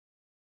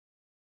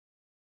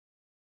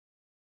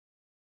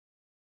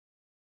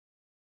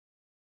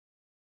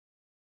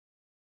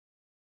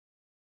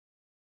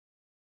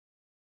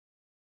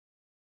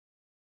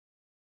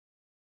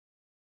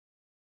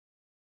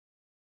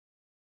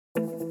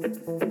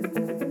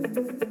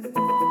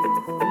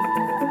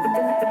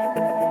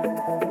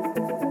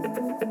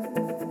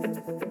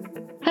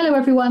Hello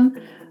everyone,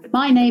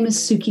 my name is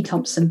Suki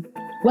Thompson.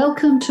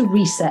 Welcome to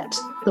Reset,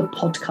 the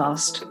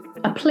podcast,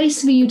 a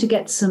place for you to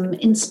get some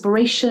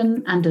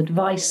inspiration and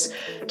advice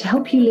to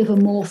help you live a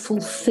more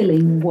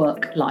fulfilling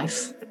work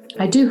life.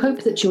 I do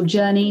hope that your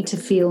journey to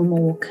feel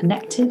more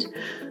connected,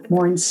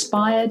 more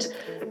inspired,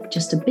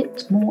 just a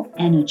bit more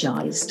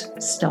energized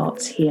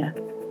starts here.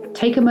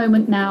 Take a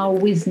moment now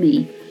with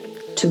me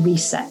to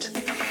reset.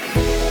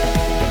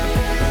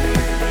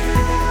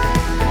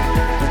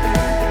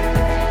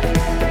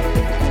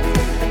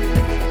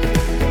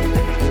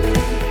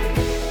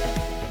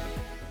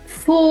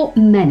 For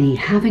many,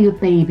 having a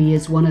baby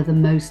is one of the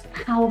most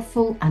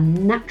powerful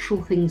and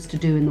natural things to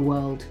do in the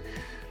world.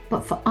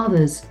 But for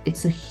others,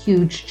 it's a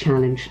huge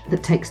challenge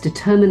that takes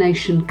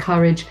determination,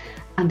 courage,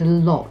 and a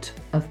lot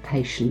of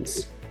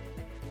patience.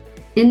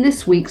 In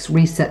this week's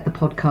Reset the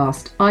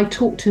podcast, I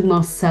talked to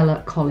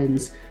Marcella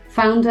Collins,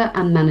 founder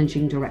and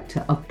managing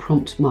director of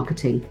Prompt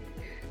Marketing.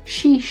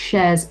 She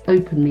shares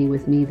openly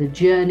with me the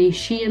journey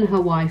she and her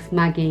wife,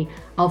 Maggie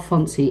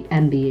Alfonsi,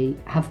 MBE,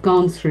 have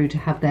gone through to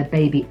have their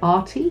baby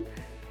Artie,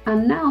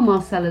 and now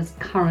Marcella's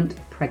current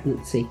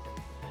pregnancy.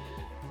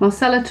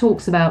 Marcella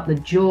talks about the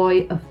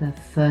joy of their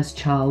first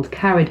child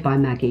carried by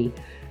Maggie,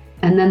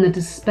 and then the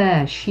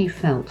despair she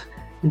felt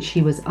when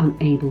she was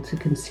unable to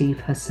conceive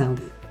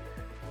herself.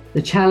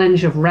 The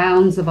challenge of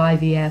rounds of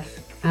IVF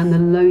and the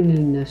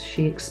loneliness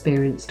she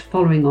experienced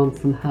following on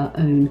from her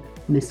own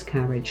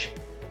miscarriage.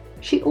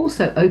 She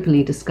also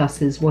openly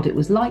discusses what it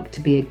was like to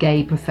be a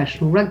gay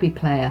professional rugby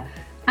player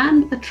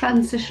and the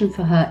transition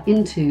for her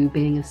into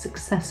being a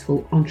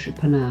successful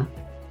entrepreneur.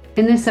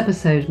 In this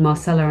episode,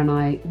 Marcella and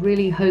I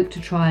really hope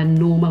to try and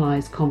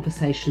normalise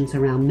conversations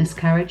around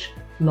miscarriage,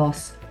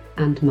 loss,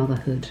 and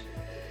motherhood.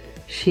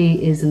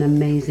 She is an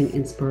amazing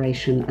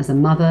inspiration as a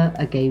mother,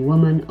 a gay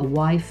woman, a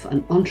wife,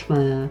 an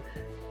entrepreneur,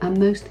 and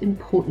most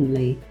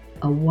importantly,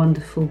 a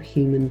wonderful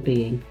human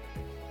being.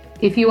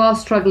 If you are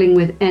struggling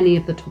with any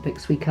of the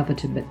topics we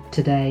covered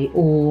today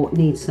or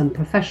need some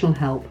professional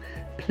help,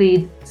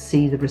 please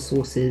see the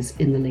resources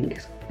in the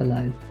links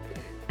below.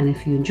 And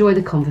if you enjoy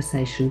the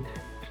conversation,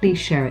 please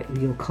share it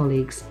with your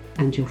colleagues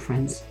and your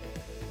friends.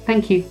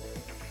 Thank you.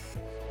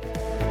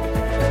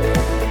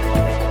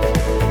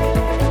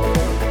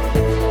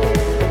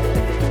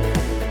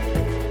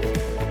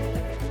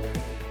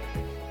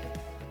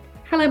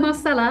 Hello,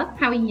 Marcella.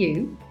 How are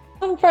you?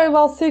 I'm very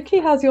well,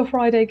 Suki. How's your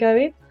Friday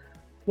going?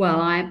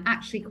 Well, I'm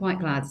actually quite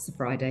glad it's a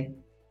Friday.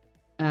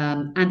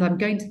 And I'm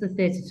going to the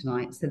theatre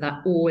tonight, so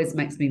that always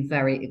makes me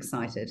very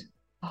excited.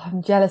 Oh,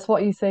 I'm jealous.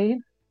 What are you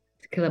seeing?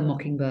 To Kill a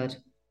Mockingbird.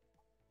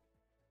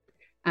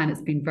 And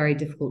it's been very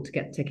difficult to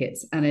get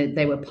tickets. And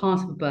they were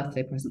part of a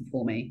birthday present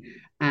for me.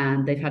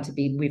 And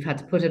we've had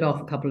to put it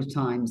off a couple of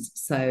times.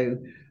 So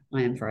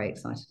I am very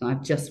excited. I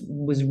just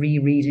was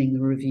rereading the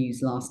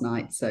reviews last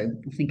night. So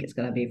I think it's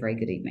going to be a very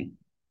good evening.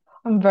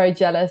 I'm very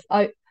jealous.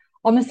 I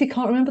honestly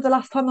can't remember the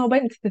last time I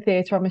went to the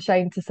theatre, I'm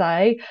ashamed to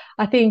say.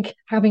 I think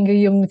having a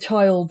young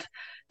child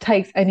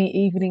takes any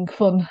evening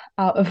fun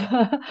out of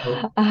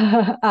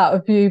out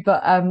of you.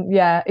 But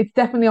yeah, it's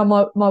definitely on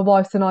my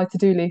wife's and I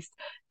to-do list.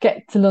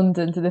 Get to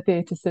London to the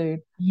theatre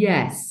soon.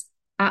 Yes,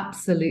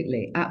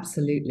 absolutely.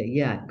 Absolutely.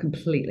 Yeah,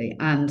 completely.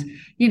 And,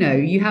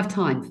 you have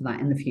time for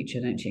that in the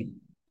future, don't you?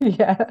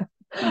 Yeah,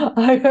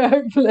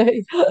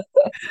 hopefully.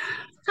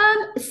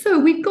 So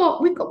we've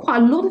got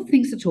quite a lot of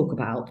things to talk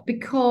about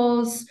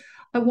because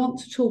I want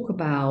to talk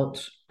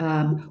about,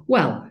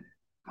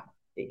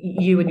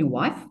 you and your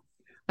wife.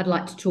 I'd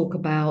like to talk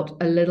about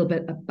a little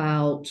bit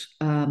about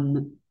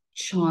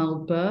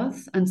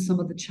childbirth and some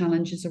of the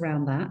challenges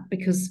around that,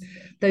 because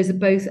those are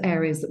both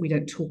areas that we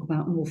don't talk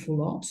about an awful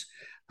lot.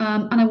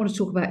 And I want to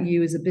talk about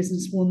you as a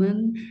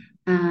businesswoman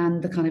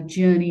and the kind of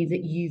journey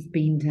that you've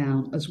been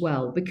down as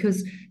well.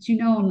 Because, as you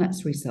know, on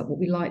Let's Reset, what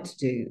we like to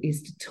do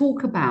is to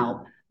talk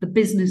about the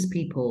business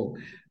people,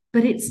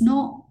 but it's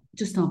not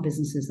just our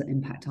businesses that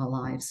impact our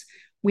lives.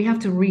 We have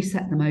to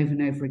reset them over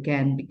and over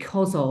again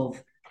because of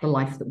the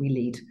life that we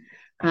lead.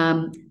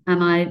 And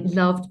I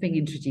loved being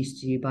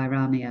introduced to you by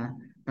Rania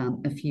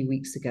a few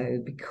weeks ago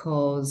and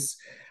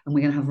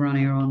we're going to have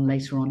Rania on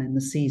later on in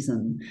the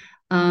season,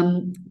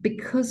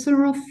 because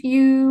there are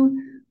few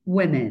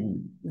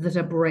women that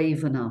are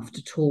brave enough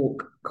to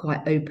talk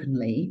quite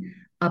openly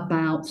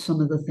about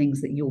some of the things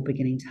that you're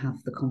beginning to have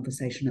the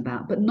conversation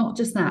about, but not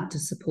just that, to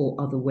support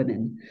other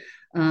women.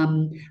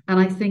 And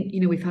I think,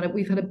 we've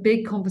had a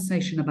big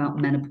conversation about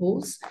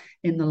menopause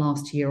in the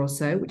last year or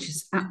so, which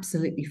is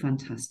absolutely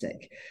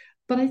fantastic.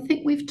 But I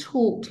think we've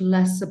talked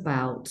less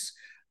about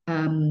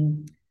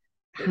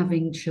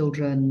having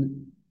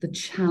children, the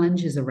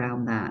challenges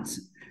around that.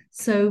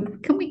 So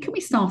can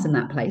we start in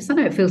that place? I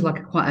know it feels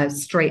like quite a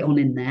straight on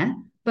in there,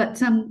 but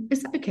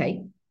is that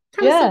okay?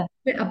 Tell us a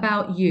bit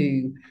about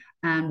you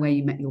and where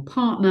you met your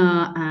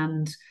partner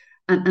and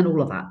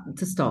all of that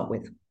to start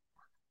with.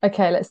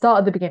 Okay, let's start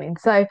at the beginning.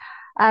 So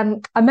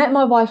I met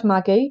my wife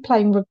Maggie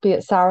playing rugby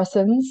at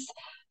Saracens.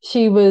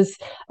 She was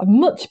a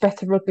much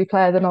better rugby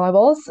player than I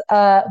was,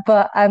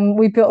 but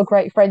we built a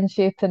great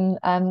friendship and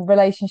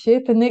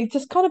relationship, and it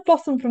just kind of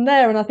blossomed from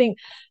there. And I think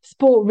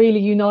sport really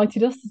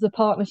united us as a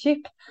partnership.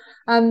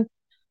 Um,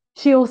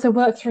 she also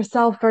works for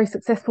herself, very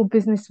successful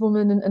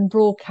businesswoman and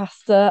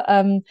broadcaster.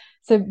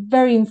 So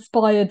very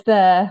inspired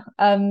there.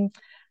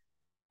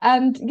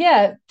 And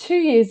yeah, 2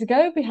 years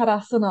ago we had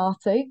our son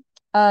Artie,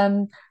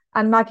 um,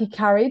 and Maggie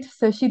carried,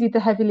 so she did the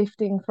heavy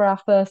lifting for our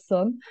first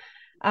son.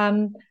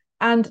 Um,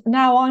 and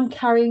now I'm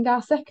carrying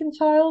our second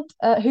child,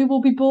 who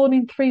will be born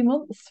in 3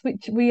 months,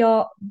 which we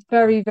are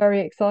very,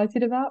 very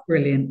excited about.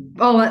 Brilliant.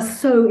 Oh, that's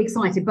so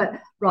exciting. But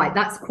right,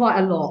 that's quite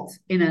a lot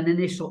in an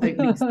initial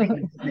opening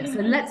statement, isn't it? So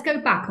let's go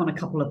back on a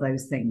couple of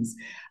those things.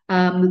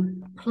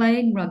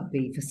 Playing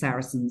rugby for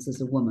Saracens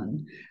as a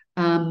woman,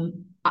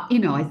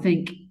 I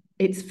think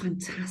it's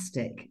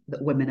fantastic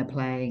that women are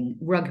playing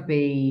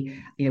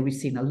rugby. We've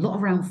seen a lot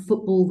around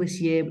football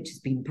this year, which has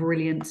been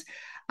brilliant.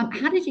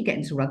 How did you get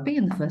into rugby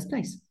in the first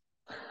place?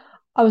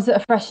 I was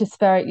at a freshers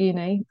fair at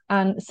uni,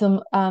 and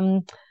some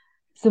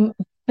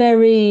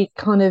very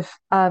kind of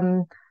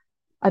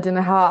I don't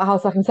know how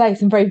else I can say,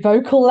 some very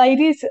vocal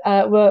ladies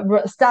were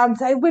at a stand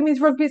saying, women's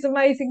rugby is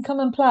amazing, come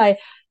and play.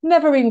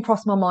 Never even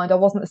crossed my mind. I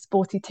wasn't a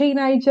sporty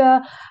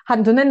teenager,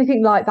 hadn't done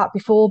anything like that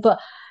before. But,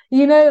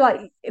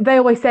 like they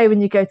always say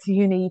when you go to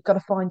uni, you've got to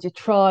find your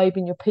tribe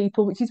and your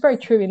people, which is very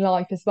true in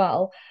life as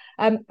well.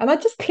 And I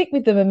just clicked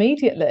with them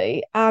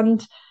immediately.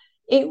 And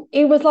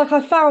it was like I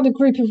found a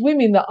group of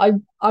women that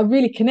I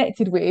really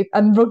connected with,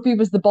 and rugby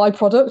was the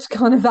byproduct,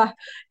 kind of that,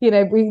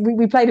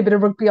 we played a bit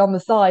of rugby on the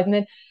side. And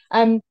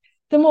then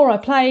the more I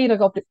played, I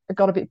got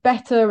a bit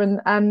better.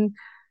 And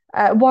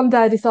one day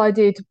I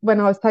decided, when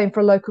I was playing for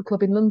a local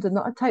club in London,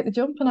 that I'd take the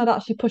jump and I'd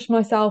actually push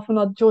myself and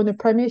I'd join a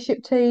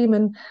Premiership team.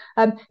 And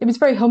it was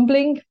very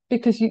humbling,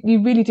 because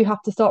you really do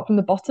have to start from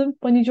the bottom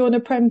when you join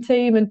a Prem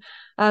team.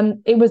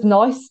 And it was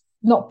nice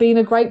not being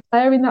a great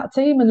player in that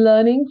team and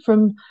learning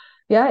from,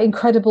 yeah,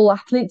 incredible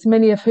athletes,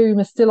 many of whom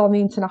are still on the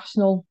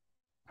international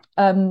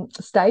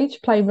stage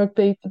playing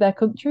rugby for their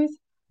countries.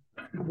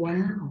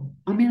 Wow.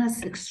 I mean,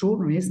 that's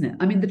extraordinary, isn't it?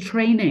 I mean, the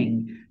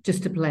training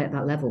just to play at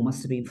that level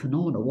must have been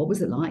phenomenal. What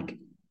was it like?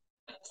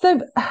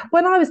 So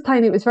when I was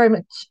playing, it was very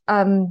much,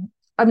 I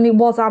mean, it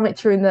was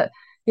amateur in that,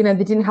 they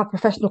didn't have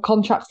professional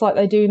contracts like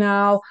they do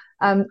now.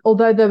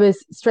 Although there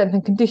was strength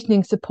and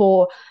conditioning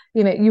support,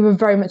 you were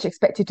very much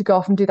expected to go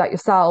off and do that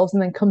yourselves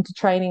and then come to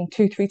training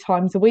 2, 3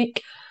 times a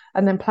week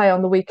and then play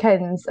on the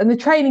weekends. And the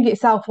training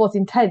itself was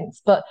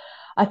intense, but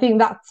I think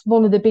that's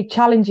one of the big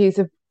challenges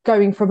of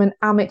going from an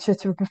amateur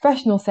to a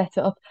professional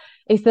setup,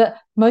 is that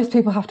most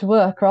people have to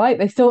work, right?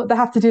 They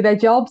have to do their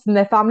jobs and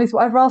their families,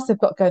 whatever else they've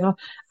got going on,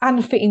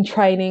 and fit in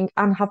training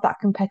and have that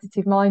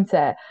competitive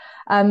mindset.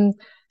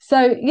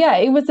 So yeah,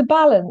 it was a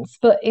balance,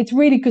 but it's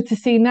really good to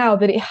see now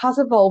that it has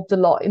evolved a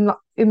lot in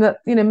that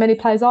many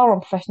players are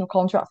on professional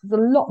contracts.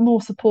 There's a lot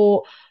more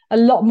support, a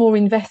lot more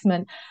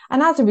investment,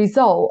 and as a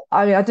result,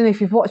 I mean, I don't know if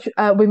you've watched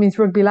women's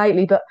rugby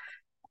lately, but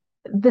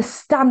the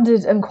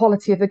standard and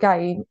quality of the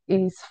game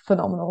is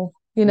phenomenal.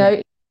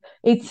 Yeah.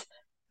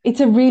 It's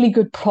a really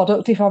good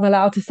product, if I'm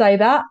allowed to say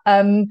that.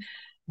 And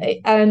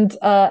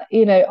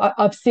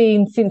I've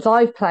seen, since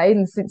I've played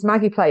and since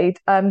Maggie played,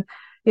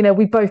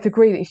 we both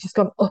agree that it's just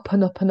gone up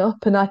and up and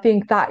up. And I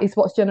think that is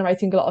what's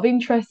generating a lot of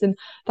interest, and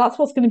that's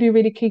what's going to be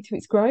really key to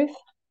its growth.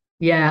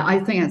 Yeah,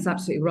 I think that's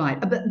absolutely right.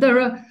 But there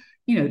are,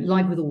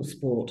 like with all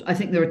sport, I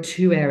think there are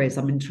two areas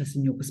I'm interested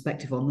in your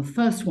perspective on. The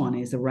first one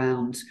is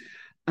around,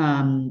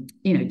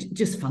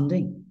 just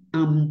funding.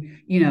 And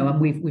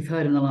we've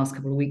heard in the last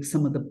couple of weeks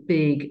some of the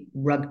big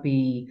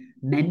rugby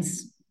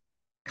men's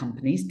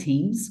companies,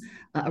 teams,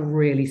 are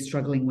really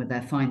struggling with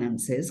their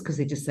finances, because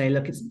they just say,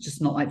 look, it's just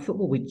not like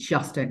football. We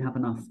just don't have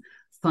enough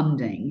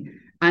funding.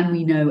 And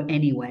we know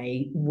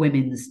anyway,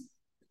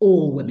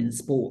 all women's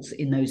sports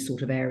in those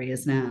sort of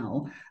areas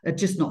now are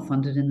just not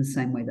funded in the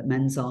same way that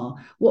men's are.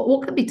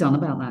 What can be done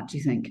about that, do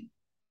you think?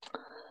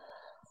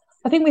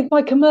 I think with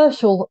my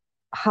commercial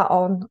hat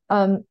on,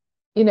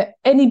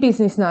 any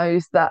business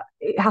knows that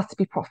it has to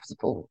be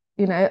profitable,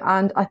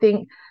 and I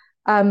think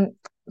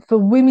for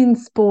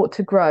women's sport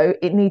to grow,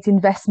 it needs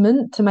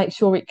investment to make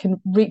sure it can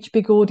reach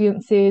big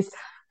audiences,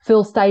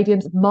 fill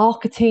stadiums,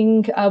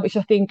 marketing, which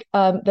I think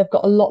they've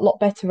got a lot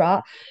better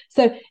at.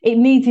 So it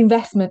needs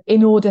investment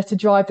in order to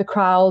drive the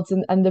crowds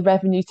and the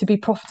revenue to be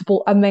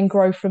profitable and then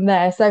grow from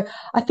there. So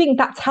I think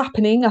that's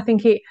happening. I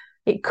think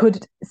it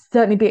could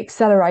certainly be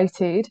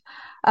accelerated.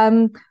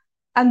 And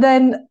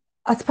then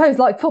I suppose,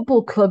 like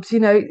football clubs,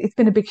 it's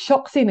been a big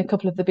shock seeing a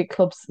couple of the big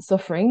clubs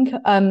suffering,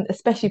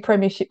 especially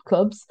Premiership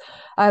clubs.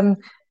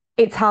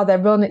 It's how they're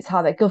run, it's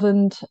how they're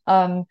governed.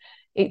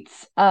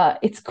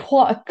 It's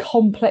quite a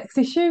complex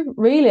issue,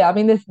 really. I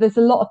mean, there's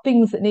a lot of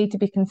things that need to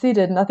be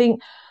considered, and I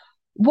think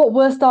what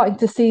we're starting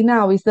to see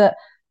now is that,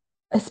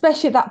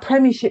 especially at that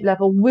Premiership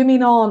level,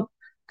 women aren't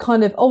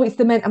kind of, oh, it's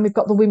the men and we've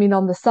got the women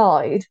on the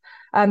side.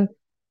 I'm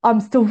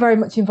still very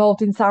much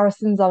involved in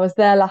Saracens. I was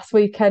there last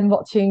weekend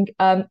watching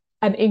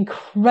an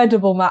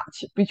incredible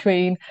match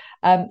between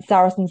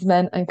Saracens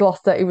men and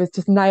Gloucester. It was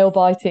just nail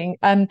biting.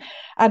 And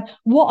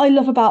what I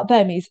love about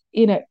them is,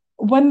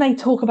 when they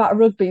talk about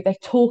rugby, they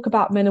talk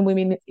about men and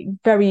women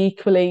very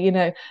equally.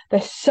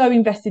 They're so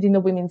invested in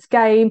the women's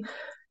game,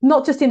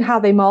 not just in how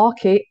they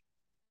market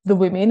the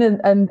women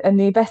and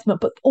the investment,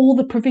 but all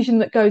the provision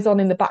that goes on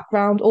in the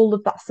background, all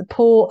of that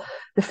support,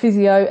 the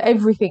physio,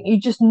 everything.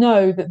 You just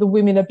know that the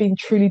women have been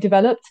truly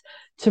developed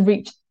to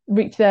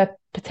reach their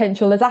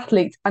potential as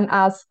athletes and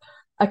as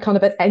a kind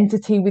of an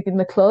entity within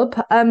the club.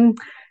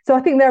 So I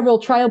think they're real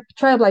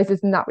trailblazers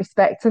in that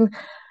respect. And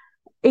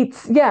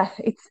it's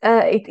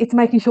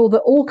making sure that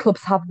all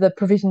clubs have the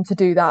provision to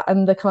do that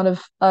and the kind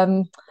of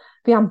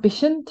the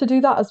ambition to do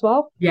that as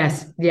well.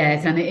 Yes,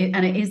 yes, and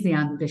it is the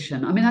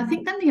ambition. I mean, I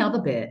think then the other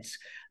bit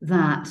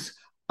that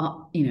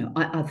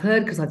I've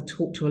heard, because I've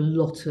talked to a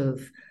lot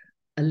of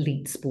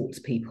elite sports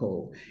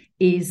people,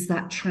 is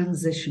that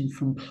transition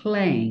from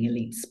playing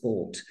elite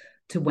sport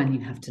to when you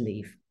have to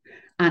leave.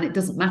 And it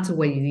doesn't matter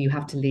whether you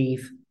have to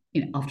leave,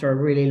 after a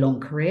really long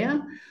career,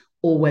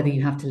 or whether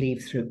you have to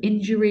leave through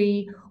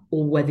injury,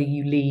 or whether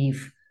you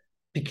leave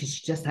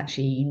because you're just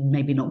actually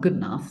maybe not good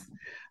enough.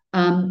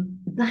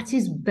 That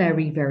is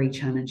very, very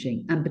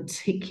challenging, and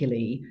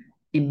particularly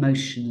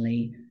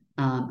emotionally,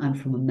 and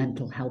from a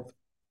mental health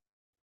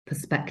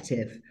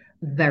perspective,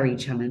 very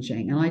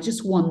challenging. And I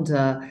just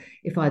wonder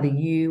if either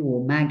you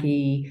or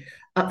Maggie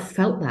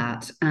felt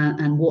that,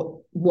 and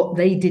what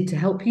they did to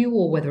help you,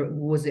 or whether it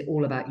was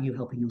all about you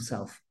helping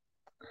yourself.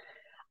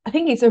 I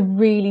think it's a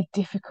really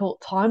difficult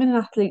time in an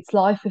athlete's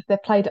life if they're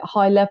played at a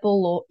high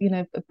level or,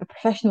 a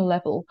professional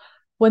level,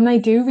 when they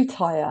do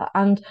retire.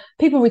 And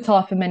people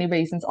retire for many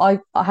reasons. I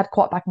had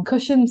quite bad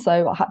concussion,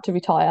 so I had to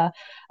retire.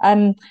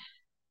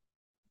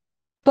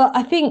 But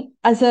I think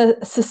as a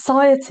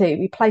society,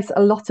 we place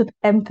a lot of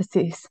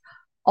emphasis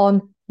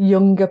on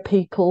younger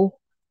people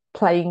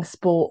playing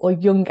sport, or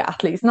younger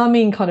athletes, and I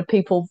mean kind of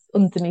people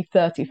underneath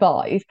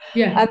 35.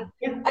 Yeah.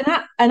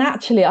 And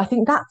actually, I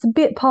think that's a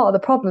bit part of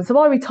the problem. So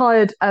I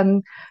retired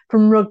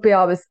from rugby.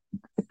 I was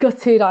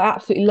gutted. I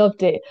absolutely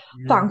loved it.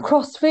 Found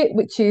CrossFit,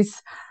 which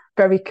is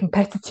very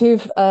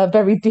competitive,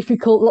 very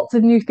difficult, lots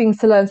of new things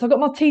to learn. So I got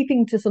my teeth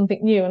into something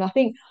new. And I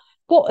think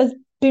what has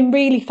been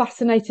really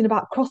fascinating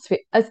about CrossFit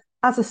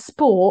as a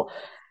sport,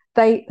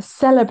 they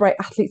celebrate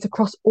athletes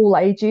across all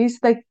ages.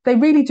 They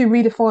really do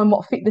redefine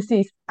what fitness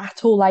is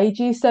at all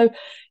ages. So,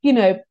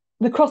 the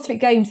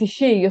CrossFit Games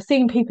this year, you're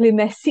seeing people in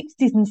their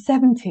 60s and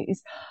 70s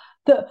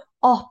that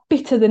are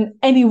fitter than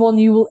anyone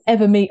you will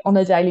ever meet on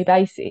a daily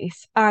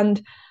basis.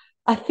 And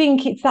I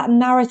think it's that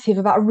narrative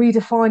about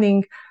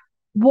redefining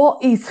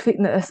what is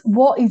fitness,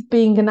 what is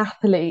being an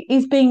athlete.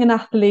 Is being an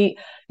athlete,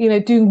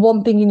 doing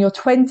one thing in your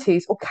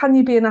 20s, or can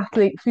you be an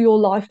athlete for your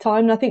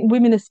lifetime? And I think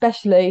women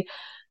especially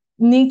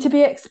need to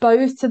be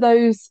exposed to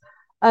those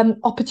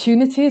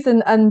opportunities,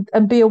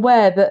 and be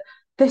aware that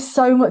there's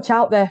so much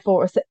out there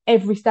for us at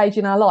every stage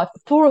in our life,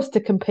 for us to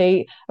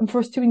compete and for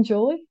us to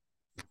enjoy.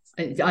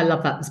 I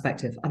love that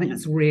perspective. I think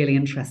that's really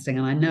interesting.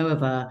 And I know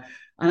of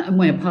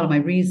and part of my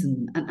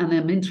reason, and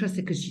I'm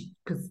interested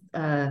because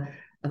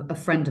a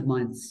friend of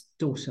mine's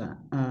daughter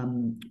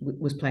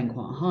was playing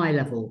quite a high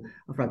level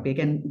of rugby,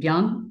 again,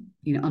 young,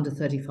 under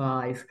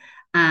 35,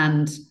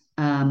 and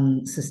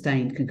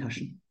sustained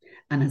concussion,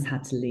 and has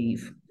had to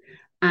leave.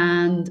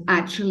 And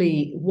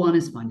actually, one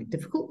is finding it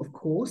difficult, of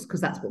course,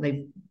 because that's what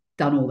they've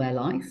done all their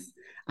life,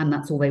 and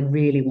that's all they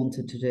really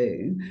wanted to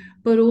do.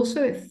 But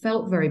also, it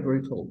felt very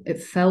brutal.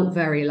 It felt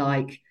very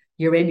like,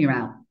 you're in, you're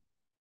out.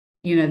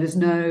 There's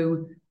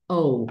no,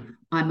 oh,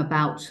 I'm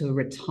about to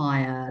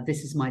retire.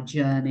 This is my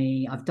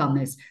journey. I've done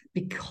this,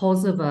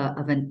 because of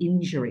an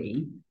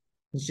injury.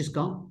 It's just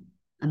gone,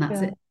 and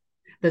that's it.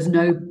 There's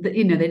no, they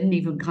didn't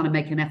even kind of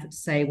make an effort to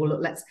say, well,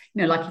 look, let's,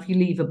 like if you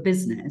leave a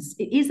business,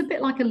 it is a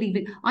bit like a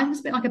leaving. I think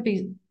it's a bit like a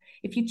business.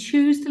 If you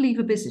choose to leave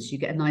a business, you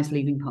get a nice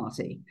leaving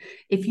party.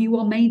 If you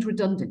are made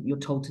redundant, you're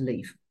told to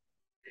leave.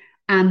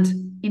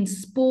 And in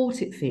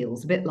sport, it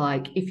feels a bit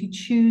like, if you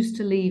choose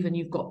to leave and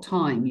you've got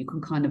time, you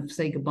can kind of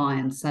say goodbye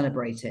and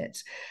celebrate it.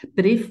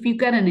 But if you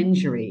get an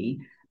injury,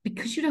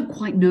 because you don't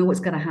quite know what's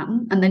going to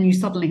happen, and then you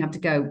suddenly have to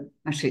go,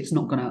 actually, it's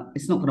not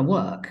gonna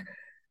work,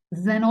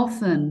 then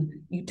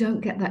often you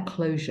don't get that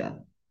closure.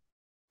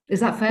 Is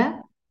that fair?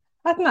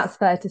 I think that's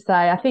fair to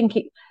say. I think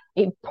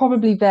it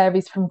probably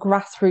varies from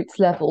grassroots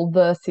level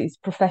versus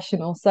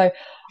professional. So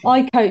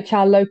I coach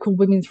our local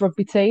women's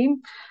rugby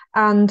team,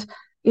 and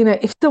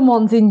if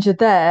someone's injured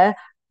there,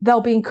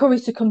 they'll be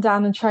encouraged to come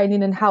down and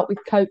training and help with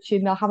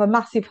coaching. They'll have a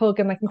massive hug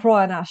and they can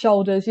cry on our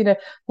shoulders.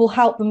 We'll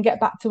help them get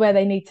back to where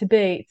they need to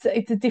be.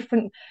 It's a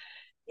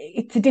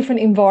different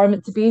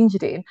environment to be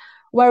injured in.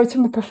 Whereas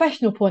from a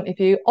professional point of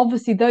view,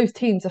 obviously those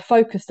teams are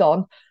focused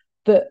on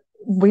the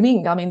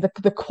winning. I mean,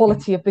 the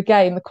quality of the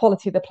game, the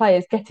quality of the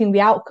players, getting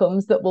the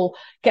outcomes that will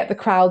get the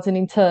crowds, and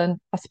in turn,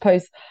 I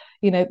suppose,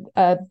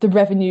 the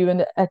revenue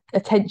and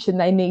attention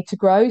they need to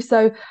grow.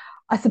 So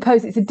I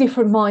suppose it's a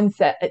different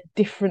mindset at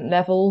different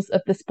levels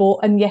of the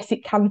sport. And yes,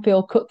 it can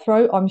feel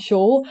cutthroat, I'm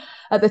sure,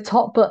 at the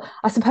top. But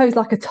I suppose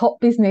like a top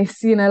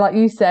business, like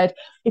you said,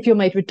 if you're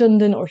made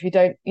redundant or if you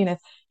don't,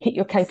 hit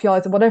your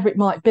KPIs or whatever it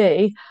might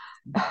be,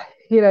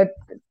 you know,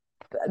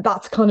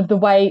 that's kind of the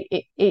way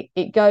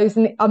it goes.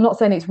 And I'm not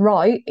saying it's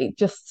right. It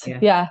just,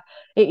 it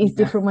is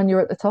different when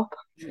you're at the top.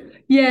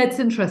 Yeah, it's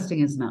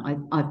interesting, isn't it?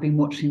 I've been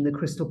watching the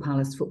Crystal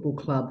Palace Football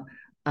Club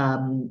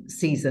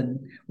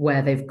season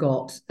where they've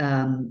got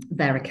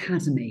their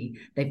academy.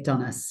 They've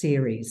done a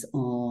series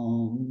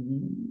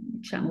on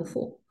Channel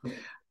 4.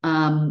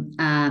 And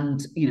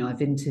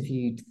I've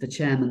interviewed the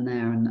chairman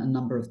there and a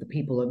number of the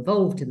people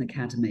involved in the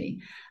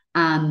academy.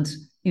 And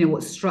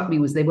what struck me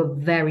was they were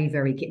very,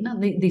 very keen. Now,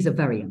 these are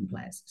very young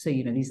players. So,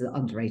 these are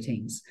under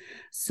 18s.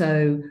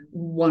 So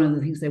one of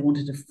the things they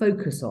wanted to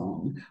focus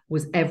on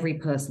was every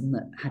person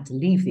that had to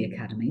leave the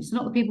academy. So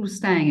not the people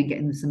staying and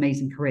getting this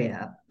amazing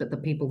career, but the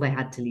people they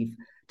had to leave,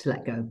 to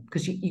let go,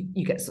 because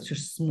you get such a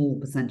small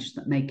percentage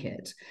that make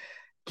it.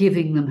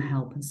 Giving them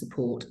help and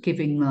support,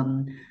 giving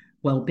them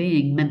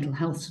well-being, mental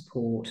health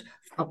support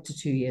up to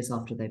 2 years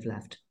after they've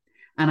left.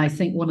 And I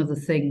think one of the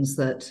things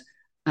that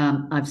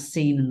I've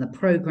seen in the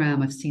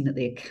program, I've seen at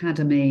the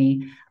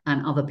academy,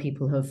 and other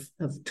people have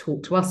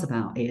talked to us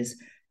about is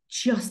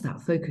just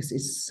that focus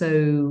is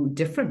so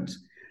different.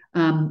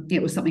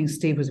 It was something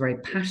Steve was very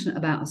passionate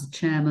about as a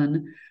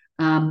chairman,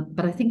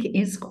 but I think it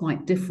is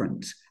quite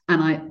different.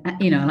 And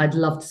I'd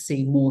love to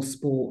see more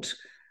sport,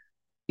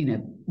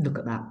 look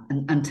at that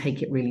and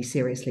take it really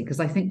seriously, because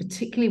I think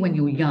particularly when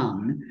you're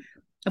young,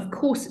 of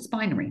course, it's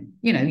binary.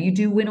 You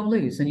do win or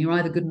lose, and you're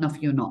either good enough or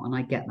you're not, and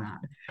I get that.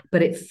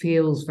 But it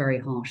feels very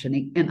harsh.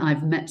 And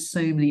I've met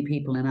so many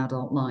people in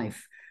adult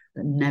life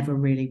that never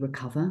really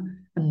recover,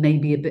 and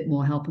maybe a bit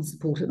more help and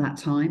support at that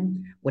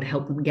time would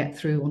help them get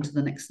through onto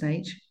the next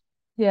stage.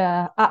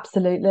 Yeah,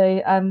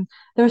 absolutely.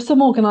 There are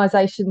some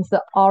organisations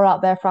that are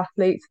out there for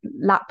athletes.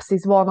 LAPS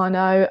is one, I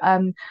know.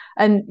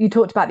 And you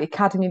talked about the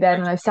academy there.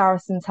 And I know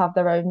Saracens have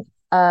their own.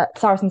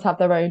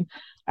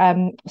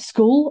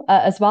 School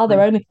as well, their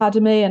own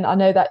academy, and I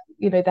know that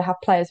they have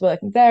players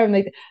working there,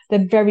 and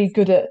they're very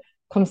good at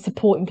kind of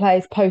supporting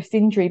players post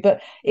injury. But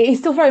it is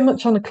still very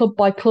much on a club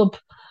by club,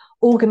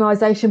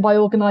 organisation by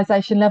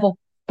organisation level,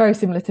 very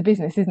similar to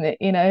business, isn't it?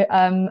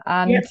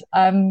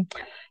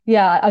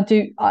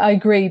 I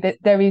agree that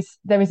there is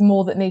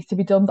more that needs to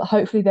be done, but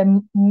hopefully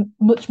they're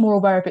much more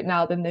aware of it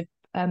now than they've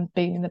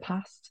been in the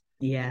past.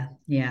 Yeah.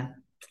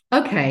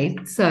 Okay,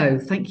 so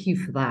thank you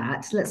for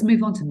that. Let's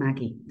move on to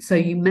Maggie. So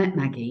you met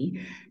Maggie.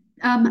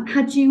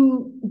 Did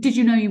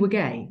you know you were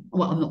gay?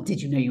 Well, not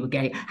did you know you were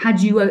gay?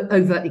 Had you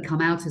overtly come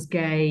out as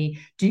gay?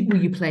 Were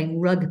you playing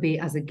rugby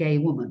as a gay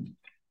woman?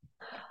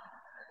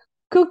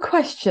 Good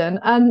question.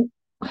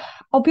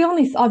 I'll be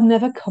honest, I've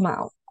never come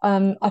out.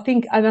 I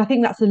think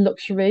that's a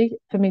luxury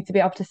for me to be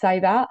able to say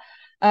that.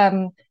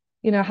 I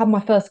had my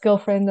first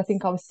girlfriend, I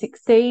think I was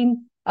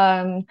 16.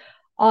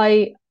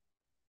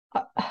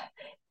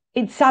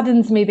 It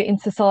saddens me that in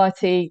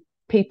society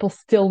people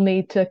still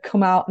need to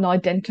come out and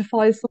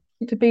identify as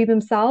something to be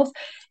themselves.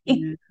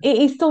 It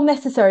is still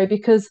necessary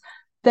because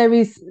there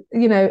is,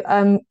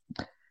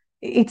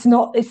 it's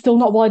still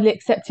not widely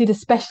accepted,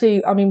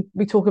 especially, I mean,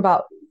 we talk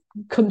about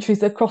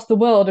countries across the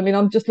world. I mean,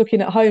 I'm just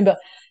looking at home, but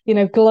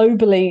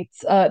globally,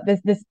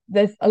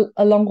 there's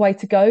a long way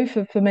to go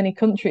for many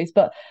countries.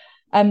 But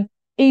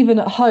even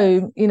at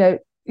home, you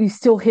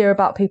still hear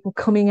about people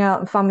coming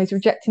out and families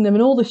rejecting them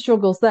and all the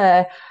struggles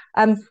there.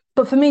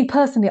 But for me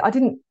personally, I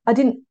didn't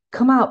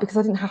come out because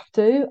I didn't have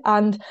to,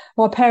 and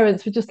my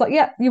parents were just like,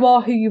 "Yeah, you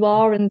are who you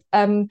are," and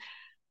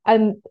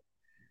I'm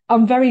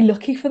very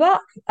lucky for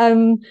that.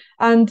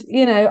 I've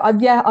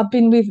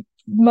been with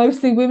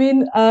mostly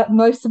women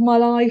most of my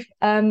life,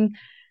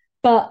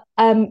 but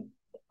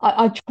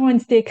I try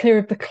and steer clear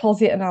of the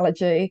closet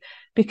analogy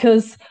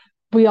because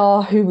we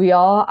are who we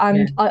are,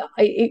 and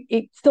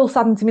it still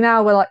saddens to me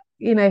now where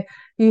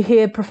you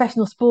hear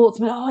professional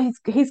sportsmen,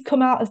 he's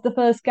come out as the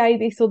first gay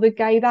this or the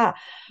gay that,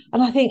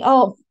 and I think,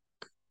 I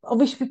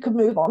wish we could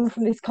move on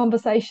from this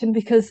conversation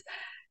because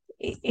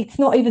it's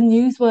not even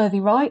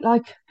newsworthy, right?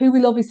 Like, who we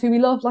love is who we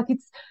love. Like,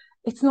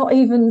 it's not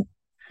even,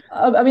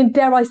 I mean,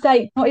 dare I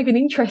say, it's not even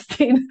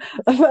interesting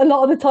a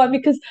lot of the time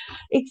because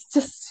it's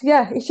just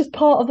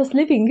part of us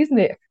living, isn't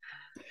it?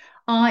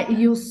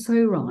 You're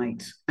so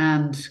right,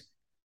 and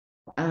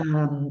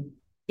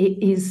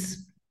it's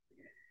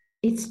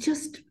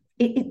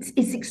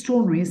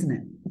extraordinary, isn't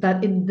it,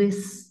 that in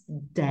this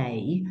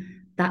day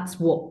that's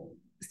what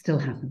still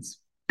happens,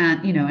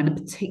 and and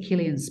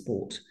particularly in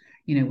sport.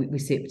 We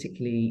see it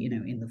particularly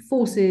in the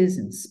forces,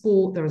 in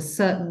sport. There are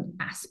certain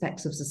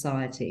aspects of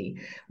society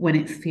when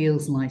it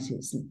feels like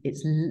it's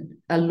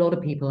a lot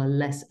of people are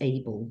less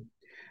able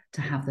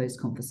to have those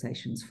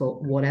conversations for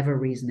whatever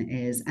reason it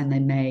is, and they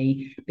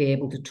may be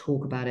able to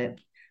talk about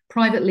it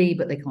privately,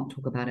 but they can't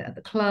talk about it at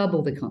the club,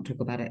 or they can't talk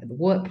about it at the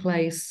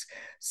workplace.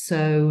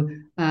 So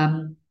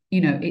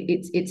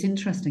it's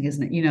interesting,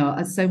 isn't it?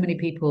 As so many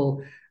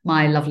people,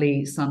 my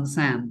lovely son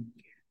Sam,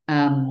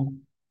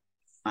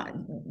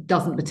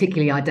 doesn't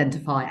particularly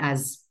identify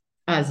as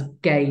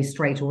gay,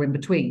 straight, or in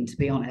between, to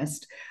be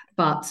honest.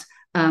 But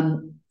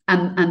and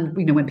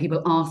when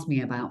people ask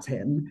me about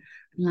him,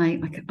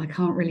 like I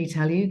can't really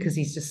tell you because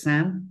he's just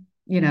Sam,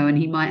 and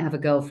he might have a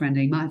girlfriend,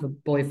 and he might have a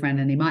boyfriend,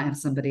 and he might have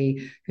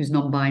somebody who's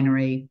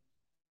non-binary.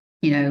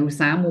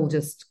 Sam will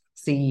just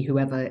see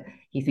whoever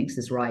he thinks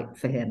is right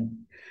for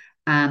him.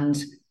 And,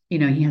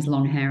 he has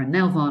long hair and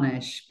nail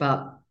varnish,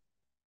 but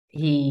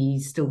he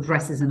still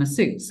dresses in a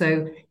suit.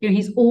 So,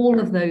 he's all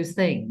of those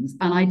things.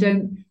 And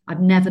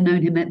I've never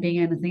known him being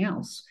anything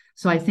else.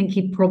 So I think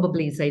he'd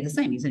probably say the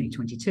same. He's only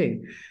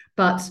 22.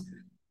 But,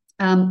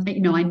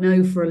 I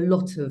know for a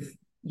lot of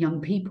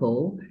young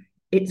people,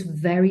 it's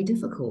very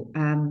difficult.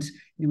 And,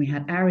 we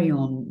had Ari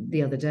on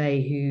the other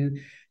day who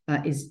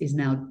is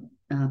now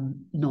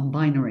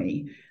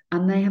non-binary,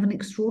 and they have an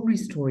extraordinary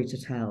story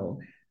to tell.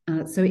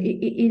 So it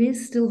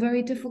is still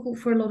very difficult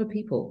for a lot of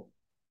people.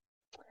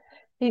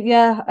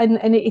 Yeah,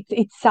 and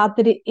it's sad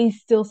that it is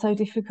still so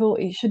difficult.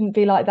 It shouldn't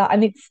be like that,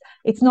 and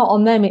it's not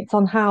on them. It's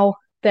on how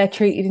they're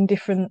treated in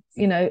different,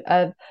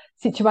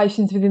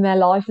 situations within their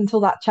life.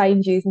 Until that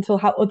changes, until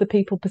how other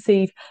people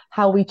perceive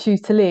how we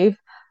choose to live,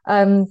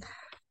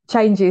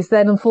 changes,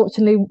 then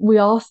unfortunately we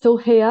are still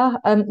here.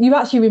 You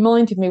actually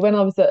reminded me when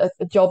I was at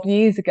a job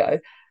years ago.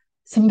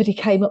 Somebody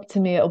came up to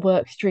me at a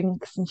works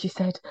drinks and she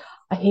said,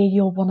 "I hear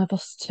you're one of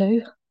us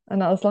too."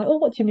 And I was like, "Oh,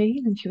 what do you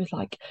mean?" And she was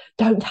like,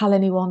 "Don't tell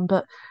anyone,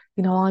 but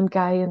I'm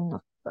gay and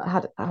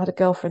I had a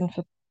girlfriend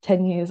for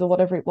 10 years or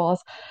whatever it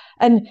was."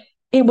 And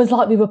it was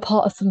like we were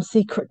part of some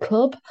secret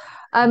club.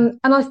 And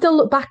I still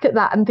look back at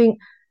that and think,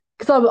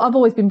 because I've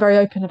always been very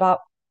open about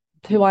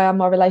who I am,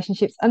 my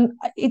relationships, and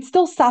it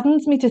still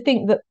saddens me to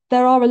think that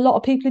there are a lot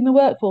of people in the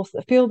workforce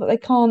that feel that they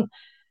can't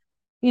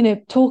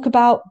talk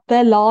about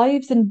their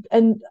lives, and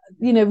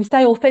we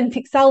say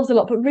authentic selves a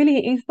lot, but really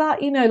it is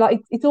that, like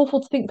it's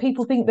awful to think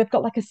people think they've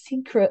got like a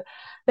secret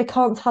they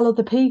can't tell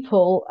other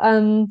people.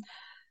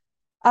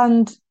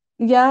 And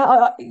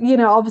yeah,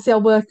 obviously I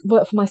work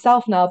for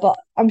myself now, but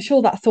I'm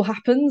sure that still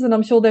happens, and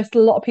I'm sure there's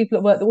still a lot of people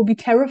at work that will be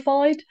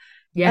terrified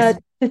Yes.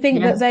 to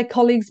think that their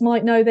colleagues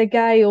might know they're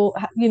gay, or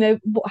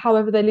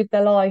however they live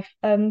their life.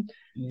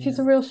 Which is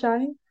a real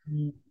shame.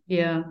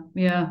 Yeah.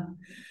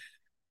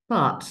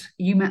 But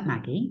you met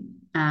Maggie,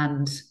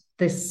 and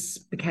this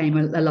became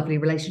a lovely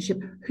relationship.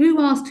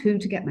 Who asked who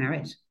to get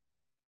married?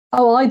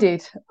 Oh, I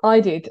did.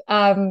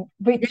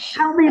 Which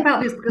Tell me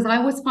about this, because I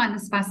always find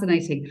this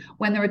fascinating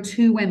when there are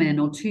two women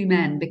or two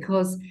men,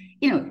 because,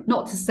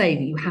 not to say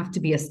that you have to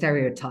be a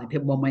stereotype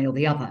in one way or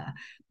the other,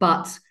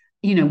 but,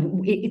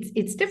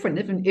 it's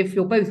different. If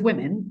you're both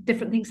women,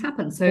 different things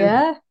happen. So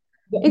yeah,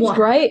 it's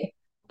great.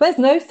 There's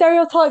no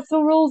stereotypes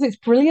or rules. It's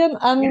brilliant.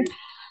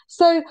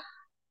 So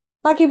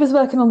Maggie was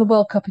working on the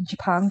World Cup in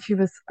Japan. She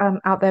was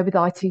out there with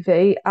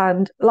ITV,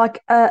 and like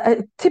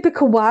a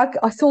typical wag,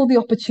 I saw the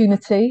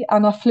opportunity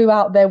and I flew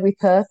out there with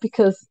her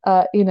because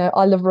I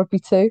love rugby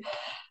too.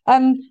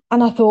 And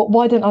I thought,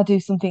 why don't I do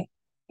something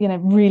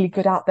really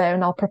good out there,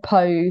 and I'll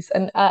propose.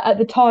 And at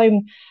the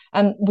time,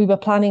 we were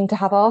planning to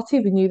have Artie.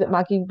 We knew that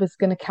Maggie was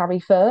going to carry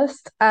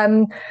first,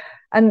 and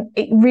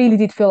it really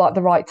did feel like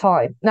the right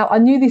time. Now I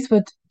knew this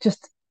would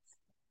just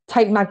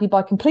take Maggie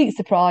by complete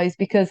surprise,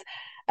 because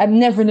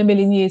never in a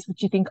million years would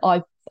you think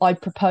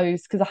I'd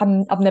propose, because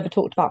I've never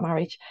talked about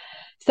marriage.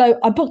 So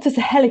I booked us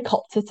a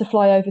helicopter to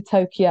fly over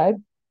Tokyo.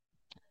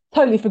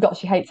 Totally forgot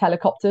she hates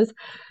helicopters.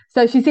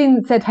 So she's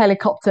in said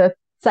helicopter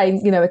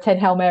saying, a 10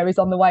 Hail Marys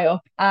on the way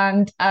up.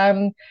 And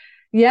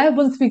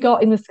once we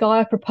got in the sky,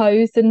 I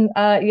proposed, and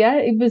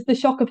it was the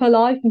shock of her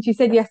life. And she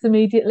said yes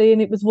immediately,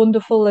 and it was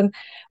wonderful. And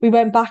we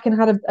went back and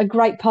had a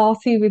great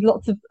party with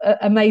lots of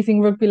amazing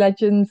rugby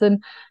legends.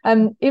 And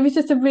it was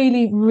just a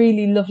really,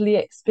 really lovely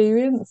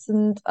experience.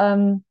 And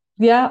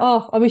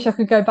I wish I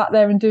could go back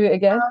there and do it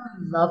again. Oh,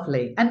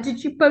 lovely. And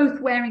did you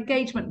both wear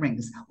engagement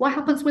rings? What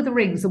happens with the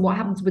rings and what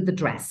happens with the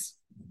dress?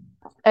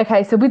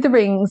 Okay, so with the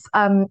rings,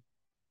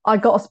 I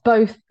got us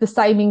both the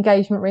same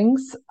engagement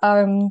rings.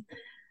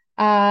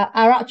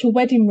 Our actual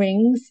wedding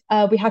rings,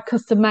 we had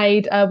custom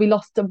made. We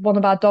lost one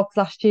of our dogs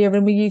last year,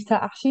 and we used her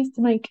ashes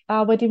to make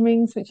our wedding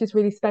rings, which is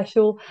really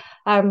special.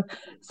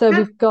 So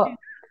we've got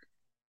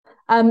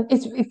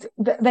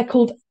they're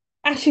called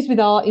Ashes with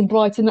Art in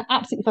Brighton. They're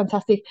absolutely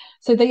fantastic.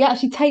 So they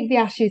actually take the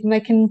ashes and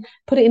they can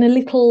put it in a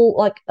little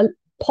like a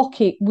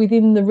pocket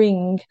within the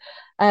ring.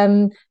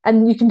 And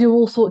you can do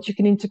all sorts. You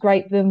can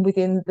integrate them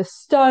within the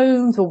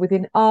stones or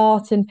within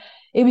art, and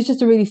it was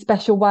just a really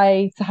special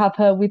way to have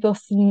her with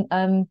us.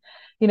 And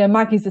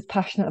Maggie's as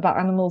passionate about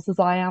animals as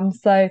I am,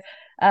 so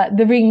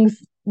the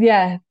rings,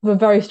 were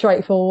very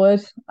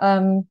straightforward.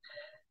 And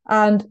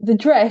the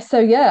dress, so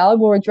I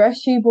wore a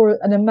dress, she wore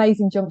an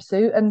amazing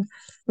jumpsuit, and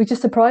we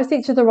just surprised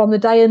each other on the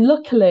day. And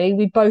luckily,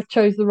 we both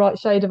chose the right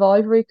shade of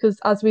ivory, because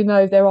as we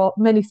know, there are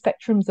many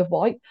spectrums of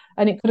white,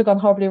 and it could have gone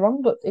horribly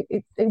wrong, but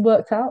it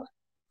worked out.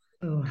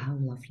 Oh, how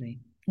lovely.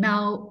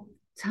 Now,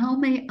 tell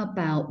me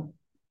about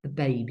the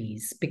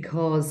babies,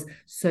 because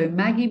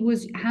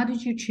how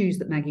did you choose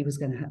that Maggie was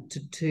going to have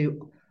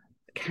to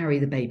carry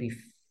the baby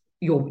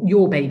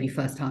your baby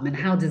first time, and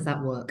how does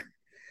that work?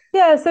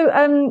 Yeah,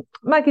 so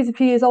Maggie's a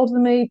few years older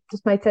than me.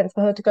 Just made sense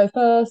for her to go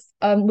first.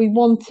 We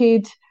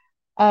wanted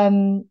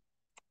um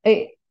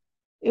it,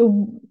 it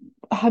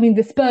I mean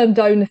the sperm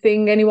donor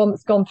thing, anyone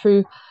that's gone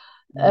through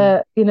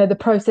the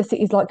process,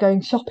 it is like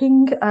going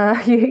shopping.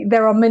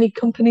 There are many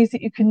companies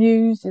that you can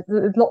use.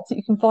 There's lots that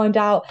you can find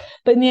out.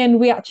 But in the end,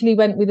 we actually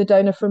went with a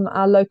donor from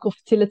our local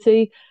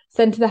fertility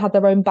centre. They had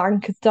their own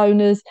bank of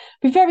donors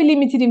with very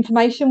limited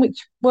information,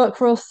 which worked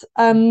for us.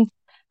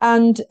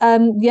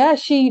 Yeah,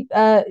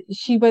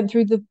 she went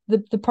through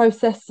the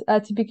process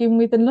to begin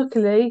with, and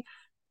luckily,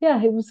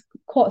 yeah, it was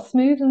quite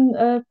smooth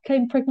and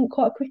came pregnant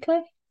quite quickly.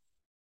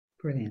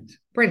 Brilliant,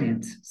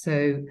 brilliant.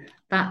 So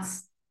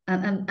that's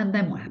and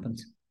then what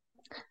happened?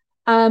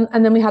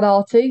 And then we had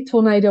Artie,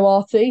 Tornado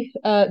Artie,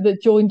 that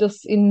joined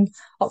us in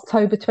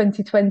October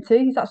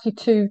 2020. He's actually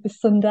two this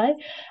Sunday.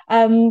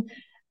 And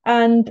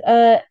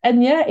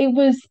yeah, it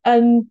was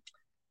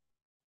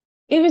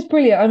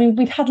brilliant. I mean,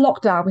 we'd had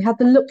lockdown. We had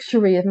the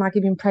luxury of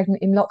Maggie being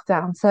pregnant in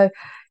lockdown. So,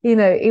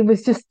 it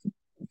was just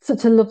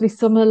such a lovely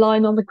summer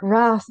lying on the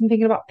grass and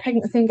thinking about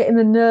pregnancy and getting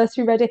the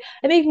nursery ready.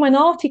 And even when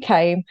Artie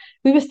came,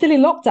 we were still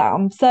in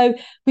lockdown. So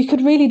we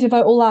could really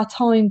devote all our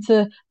time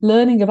to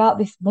learning about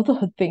this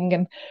motherhood thing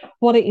and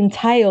what it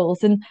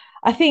entails. And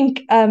I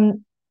think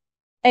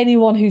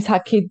anyone who's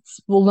had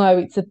kids will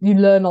know you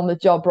learn on the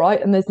job,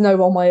 right? And there's no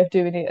one way of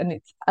doing it. And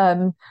it's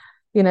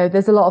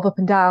there's a lot of up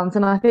and downs.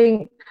 And I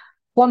think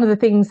one of the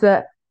things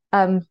that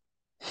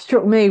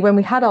struck me when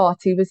we had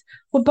Artie was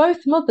we're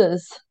both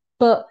mothers,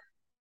 but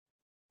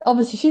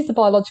obviously she's the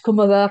biological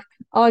mother,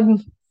 I'm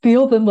the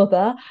other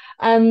mother,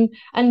 and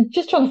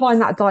just trying to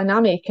find that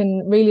dynamic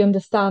and really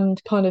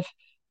understand kind of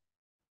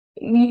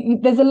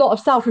there's a lot of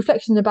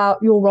self-reflection about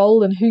your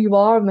role and who you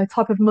are and the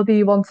type of mother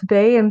you want to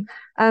be. And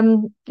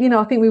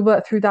I think we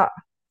worked through that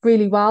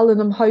really well,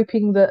 and I'm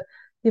hoping that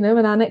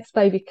when our next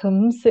baby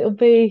comes, it'll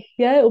be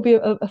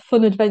a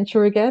fun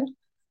adventure again.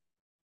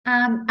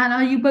 And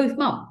are you both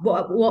mum?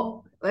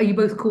 What are you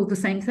both called the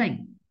same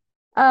thing?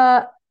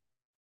 uh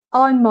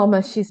I'm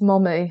mama, she's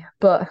mommy,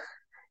 but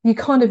you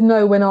kind of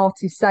know when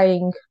Artie's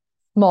saying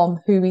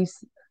mom, who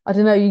he's, I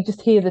don't know, you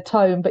just hear the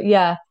tone. But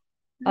yeah,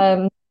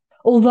 um,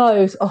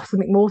 although,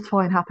 something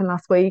mortifying happened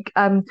last week.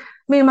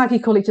 Me and Maggie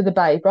call each other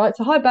babe, right?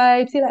 So, hi,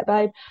 babe, see you later,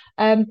 babe.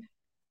 Um,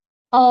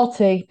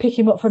 Artie, pick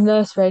him up from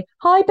nursery.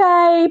 Hi,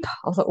 babe.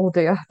 I was like, oh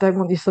dear, I don't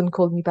want your son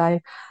calling me babe.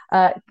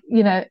 Uh,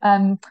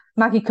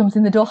 Maggie comes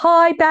in the door.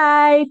 Hi,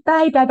 babe,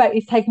 babe, babe, babe.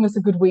 It's taken us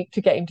a good week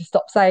to get him to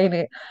stop saying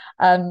it.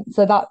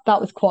 So that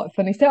was quite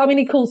funny. So I mean,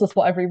 he calls us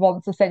whatever he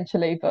wants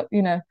essentially, but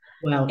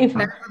Well, if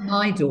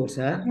my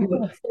daughter,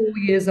 who at 4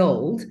 years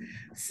old,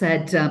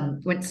 said,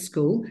 went to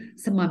school,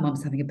 said, my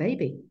mum's having a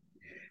baby.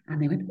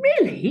 And they went,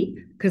 really?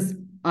 Because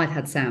I'd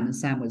had Sam, and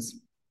Sam was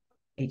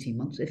 18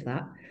 months, if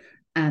that.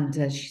 And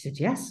she said,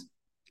 yes.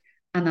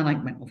 And then I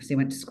obviously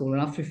went to school.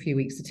 And after a few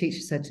weeks, the teacher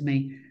said to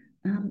me,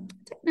 I don't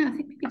know, I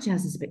think maybe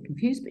Jazz is a bit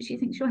confused, but she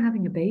thinks you're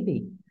having a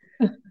baby.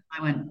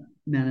 I went,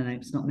 no,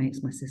 it's not me,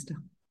 it's my sister.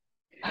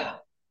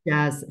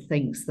 Jazz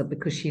thinks that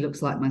because she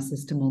looks like my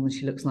sister more than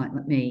she looks like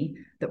me,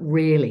 that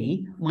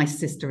really my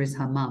sister is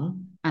her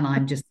mum, and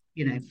I'm just,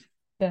 just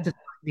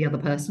the other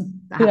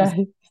person.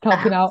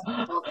 Helping out.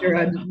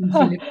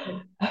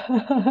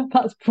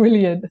 That's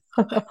brilliant.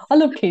 I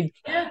love kids.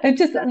 It's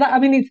just, I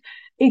mean,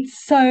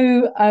 it's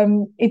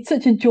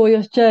such a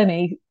joyous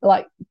journey,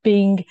 like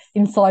being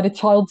inside a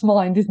child's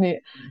mind, isn't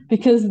it?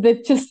 Because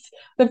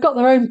they've got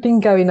their own thing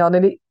going on,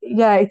 and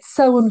it's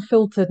so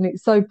unfiltered and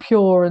it's so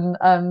pure.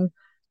 And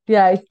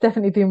yeah, it's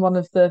definitely been one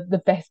of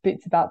the best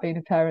bits about being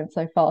a parent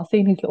so far,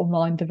 seeing his little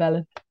mind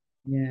develop.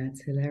 Yeah,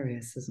 it's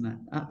hilarious, isn't it?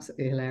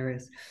 Absolutely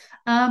hilarious.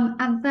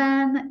 And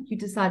then you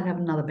decided to have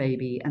another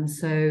baby, and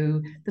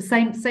so the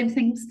same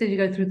things. Did you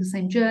go through the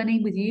same journey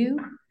with you?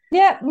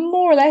 Yeah,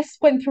 more or less.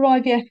 Went through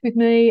IVF with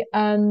me,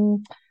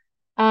 and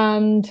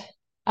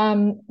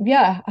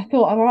yeah, I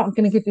thought, all right, I'm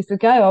going to give this a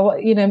go.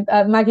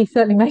 Maggie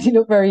certainly made it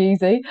look very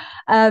easy,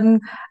 and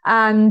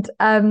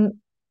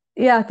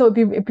yeah, I thought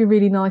it'd be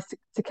really nice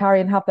to carry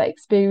and have that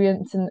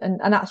experience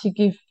and actually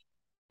give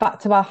back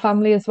to our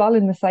family as well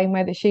in the same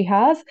way that she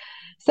has.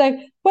 So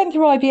went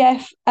through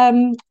IVF,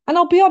 and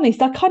I'll be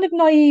honest, I kind of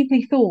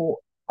naively thought,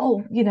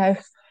 oh,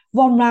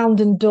 one round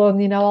and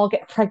done, I'll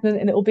get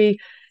pregnant and it'll be,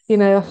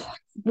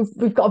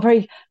 we've got a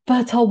very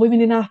fertile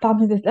women in our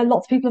family. There's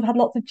lots of people have had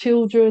lots of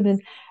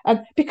children, and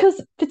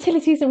because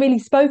fertility isn't really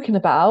spoken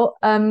about,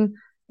 I don't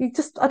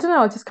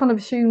know, I just kind of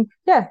assumed,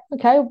 yeah,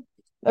 okay,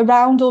 a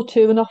round or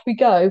two and off we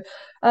go.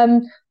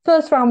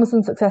 First round was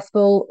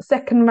unsuccessful.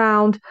 Second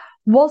round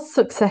was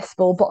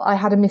successful, but I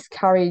had a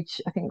miscarriage,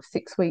 I think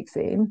 6 weeks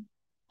in.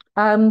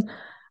 And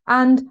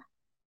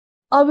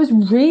I was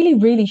really,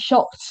 really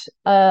shocked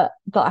that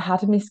I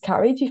had a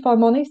miscarriage, if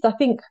I'm honest. I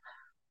think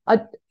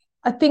I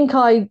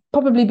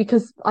probably,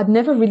 because I'd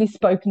never really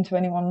spoken to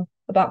anyone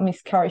about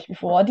miscarriage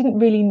before. I didn't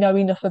really know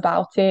enough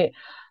about it.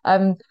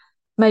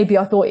 Maybe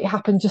I thought it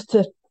happened just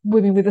to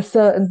women with a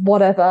certain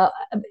whatever.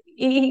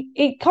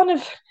 It kind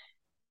of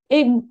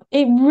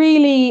it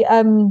really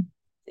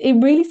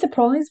it really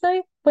surprised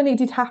me when it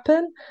did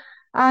happen.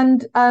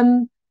 And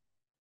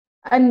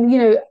you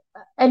know,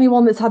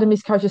 anyone that's had a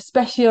miscarriage,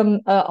 especially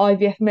on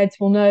IVF meds,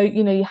 will know,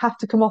 you know, you have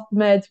to come off the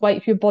meds,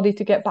 wait for your body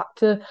to get back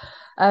to,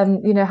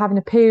 you know, having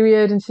a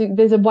period, and so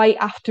there's a wait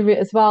after it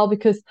as well,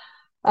 because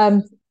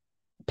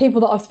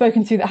people that I've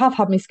spoken to that have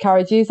had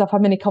miscarriages, I've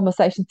had many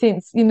conversations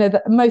since, you know,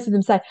 that most of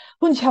them say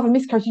once you have a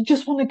miscarriage, you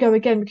just want to go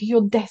again because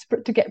you're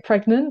desperate to get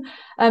pregnant.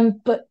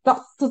 But that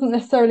doesn't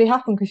necessarily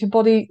happen because your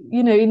body,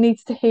 you know, it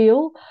needs to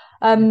heal.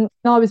 And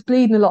I was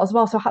bleeding a lot as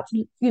well, so I had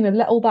to, you know,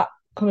 let all that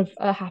kind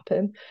of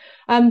happen.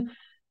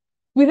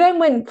 We then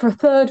went for a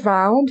third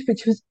round,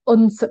 which was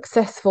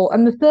unsuccessful.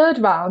 And the third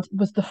round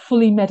was the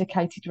fully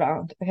medicated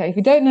round. Okay, if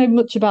you don't know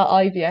much about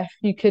IVF,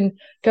 you can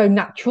go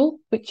natural,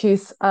 which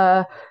is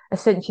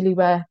essentially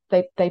where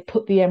they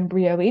put the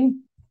embryo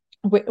in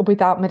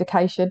without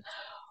medication,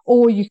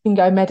 or you can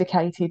go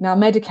medicated. Now,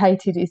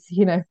 medicated is,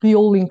 you know, the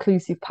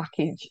all-inclusive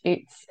package.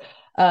 It's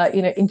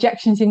you know,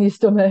 injections in your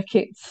stomach,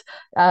 it's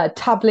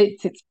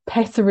tablets, it's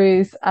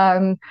pessaries,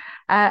 and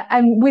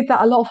with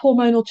that, a lot of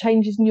hormonal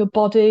changes in your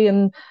body,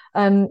 and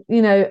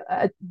you know,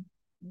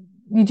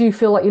 you do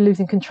feel like you're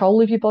losing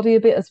control of your body a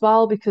bit as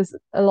well because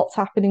a lot's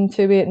happening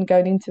to it and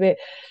going into it.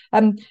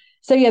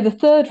 So yeah, the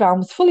third round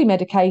was fully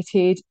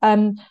medicated,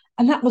 and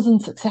that was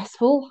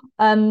unsuccessful.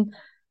 And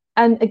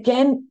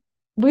again,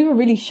 we were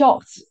really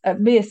shocked,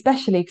 me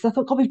especially, because I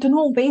thought, God, we've done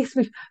all this.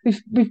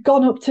 We've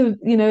gone up to,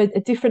 you know, a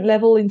different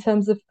level in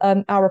terms of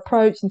our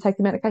approach and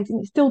taking medication.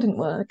 It still didn't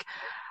work.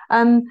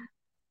 And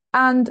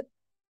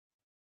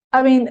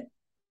I mean,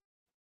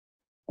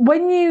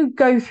 when you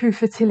go through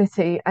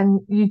fertility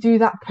and you do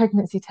that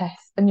pregnancy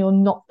test and you're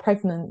not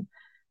pregnant,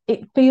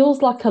 it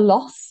feels like a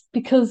loss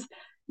because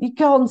you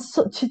go on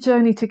such a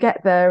journey to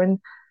get there.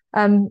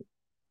 And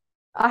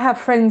I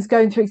have friends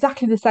going through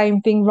exactly the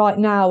same thing right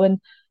now, and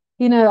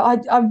you know,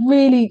 I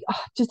really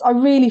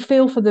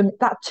feel for them.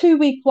 That 2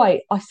 week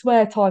wait, I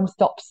swear, time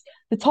stops.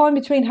 The time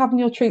between having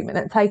your treatment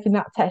and taking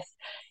that test,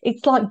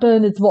 it's like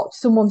Bernard's watch.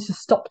 Someone's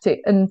just stopped it,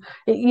 and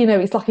you know,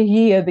 it's like a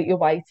year that you're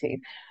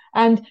waiting,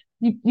 and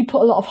you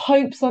put a lot of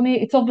hopes on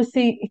it. It's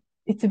obviously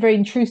it's a very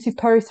intrusive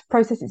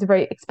process. It's a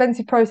very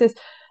expensive process.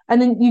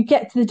 And then you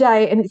get to the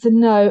day and it's a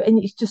no, and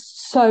it's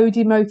just so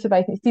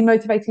demotivating. It's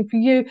demotivating for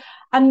you,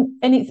 and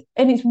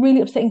it's really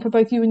upsetting for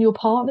both you and your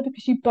partner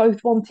because you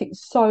both want it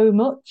so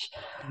much.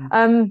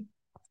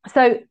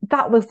 So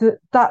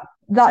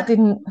that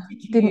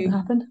didn't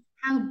happen.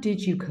 How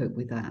did you cope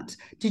with that?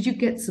 Did you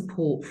get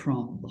support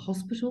from the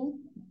hospital?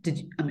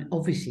 I mean,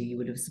 obviously you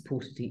would have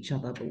supported each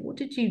other, but what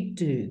did you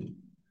do?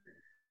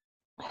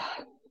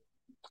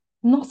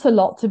 Not a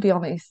lot, to be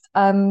honest.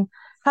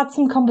 Had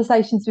some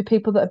conversations with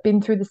people that have been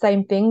through the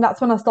same thing.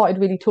 That's when I started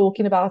really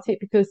talking about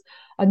it because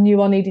I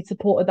knew I needed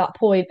support at that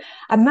point.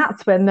 And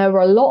that's when there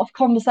were a lot of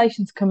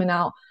conversations coming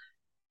out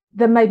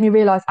that made me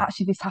realize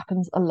actually this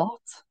happens a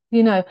lot.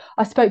 You know,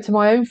 I spoke to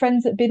my own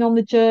friends that had been on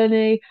the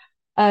journey,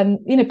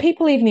 you know,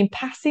 people even in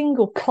passing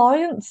or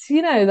clients,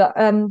 you know, that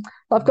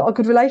I've got a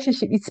good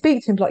relationship. You'd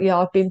speak to them like, yeah,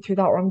 I've been through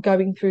that or I'm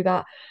going through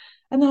that.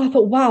 And then I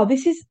thought, wow,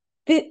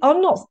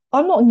 I'm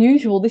not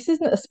unusual. This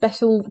isn't a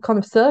special kind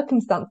of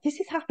circumstance. This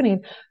is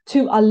happening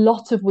to a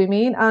lot of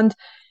women, and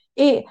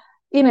it,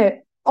 you know,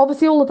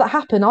 obviously all of that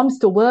happened. I'm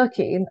still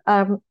working,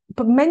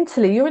 but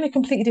mentally you're in a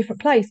completely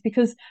different place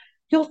because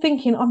you're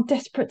thinking, I'm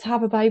desperate to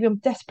have a baby. I'm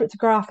desperate to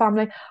grow our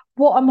family.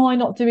 What am I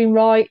not doing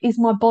right? Is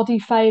my body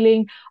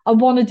failing? I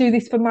want to do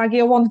this for Maggie.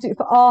 I want to do it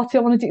for Artie.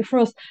 I want to do it for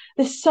us.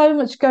 There's so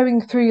much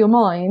going through your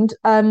mind,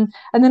 and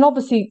then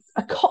obviously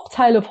a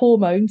cocktail of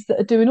hormones that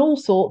are doing all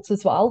sorts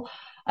as well.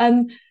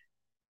 And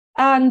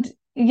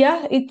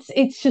yeah,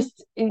 it's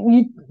just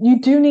you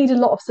do need a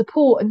lot of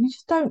support, and you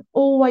just don't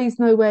always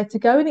know where to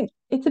go, and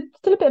it's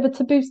still a bit of a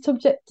taboo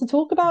subject to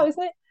talk about,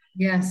 isn't it?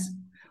 Yes.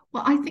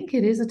 Well, I think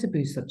it is a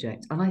taboo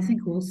subject, and I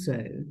think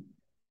also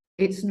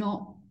it's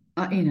not.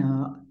 You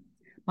know,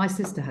 my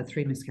sister had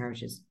 3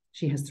 miscarriages.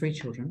 She has 3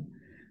 children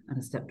and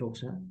a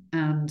stepdaughter,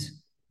 and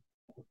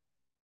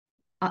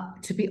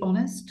to be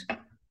honest,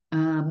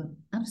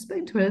 I've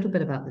spoken to her a little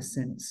bit about this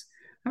since.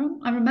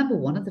 I remember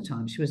one of the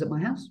times she was at my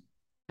house,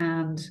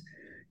 and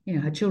you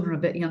know, her children are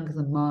a bit younger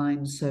than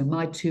mine, so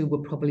my 2 were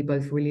probably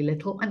both really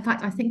little. In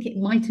fact, I think it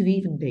might have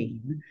even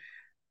been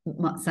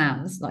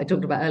Sam's that I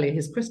talked about earlier,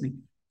 his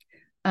christening.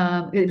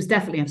 It was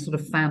definitely a sort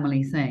of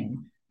family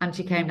thing. And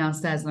she came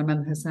downstairs, and I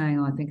remember her saying,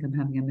 "Oh, I think I'm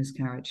having a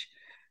miscarriage,"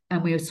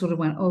 and we sort of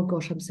went, "Oh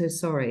gosh, I'm so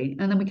sorry,"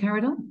 and then we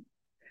carried on.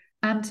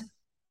 And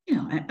you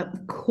know,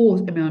 of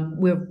course, I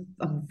mean,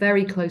 I'm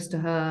very close to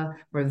her.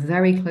 We're a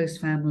very close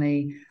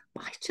family,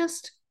 but I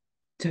just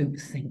don't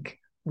think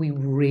we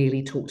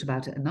really talked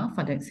about it enough.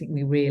 I don't think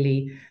we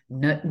really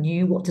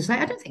knew what to say.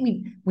 I don't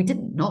think we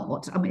didn't know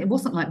what to, I mean, it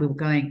wasn't like we were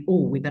going,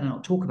 "Oh, we better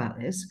not talk about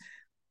this."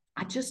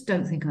 I just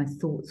don't think I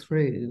thought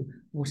through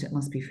what it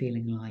must be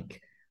feeling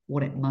like,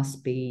 what it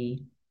must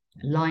be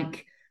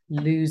like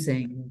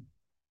losing.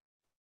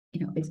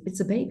 You know,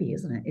 it's a baby,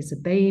 isn't it? It's a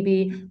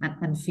baby,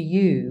 and for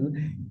you,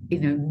 you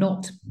know,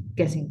 not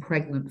getting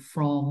pregnant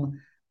from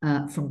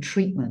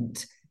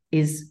treatment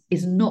is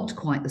not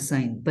quite the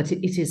same, but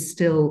it is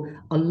still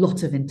a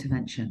lot of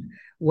intervention.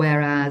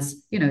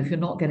 Whereas, if you're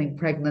not getting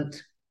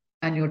pregnant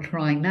and you're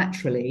trying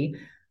naturally,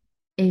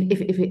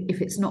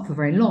 if it's not for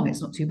very long,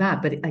 it's not too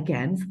bad. But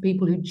again, for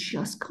people who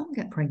just can't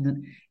get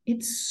pregnant,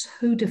 it's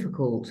so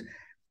difficult.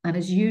 And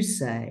as you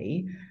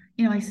say,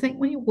 I think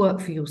when you work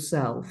for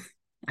yourself,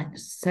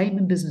 same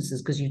in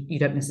businesses, because you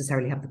don't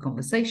necessarily have the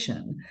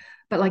conversation.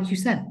 But like you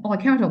said, I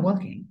carried on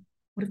working.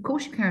 Well, of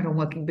course you carried on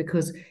working,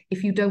 because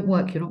if you don't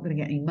work, you're not going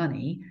to get any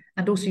money.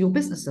 And also your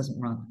business doesn't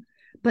run.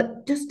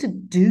 But just to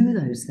do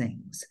those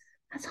things,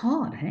 that's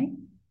hard, hey?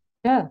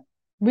 Yeah,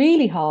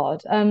 really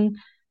hard. And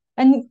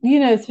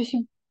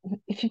especially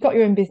if you've got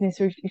your own business,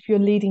 or if you're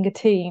leading a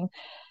team,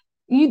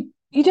 you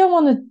don't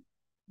want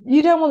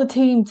the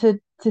team to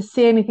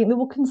see anything that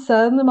will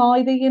concern them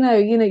either.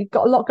 You've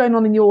got a lot going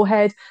on in your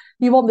head.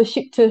 You want the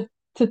ship to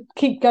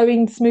keep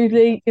going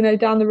smoothly,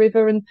 down the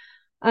river.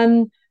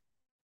 And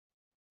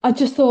I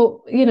just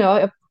thought,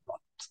 I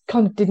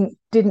kind of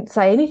didn't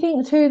say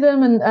anything to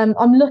them. And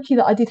I'm lucky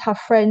that I did have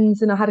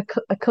friends, and I had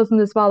a cousin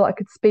as well that I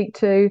could speak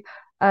to,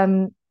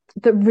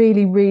 that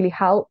really, really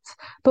helped.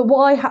 But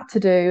what I had to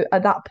do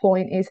at that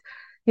point is,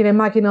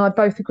 Maggie and I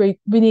both agreed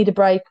we need a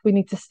break. We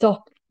need to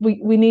stop.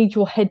 We need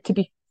your head to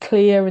be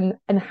clear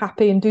and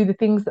happy, and do the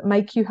things that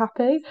make you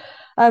happy.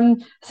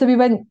 So we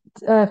went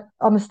on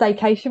a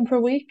staycation for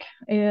a week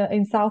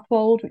in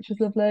Southwold, which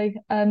was lovely.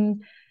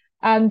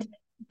 And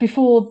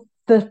before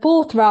the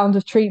fourth round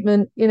of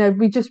treatment,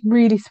 we just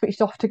really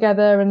switched off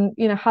together, and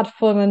had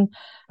fun,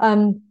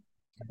 and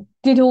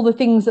did all the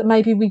things that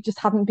maybe we just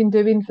hadn't been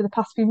doing for the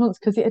past few months,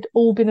 because it had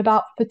all been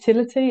about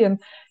fertility and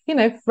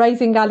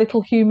raising our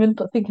little human,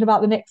 but thinking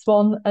about the next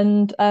one.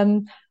 And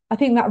I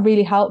think that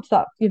really helped,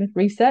 that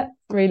reset,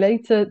 really,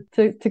 to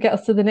get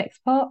us to the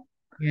next part.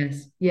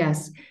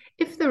 Yes.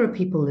 If there are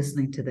people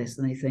listening to this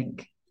and they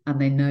think,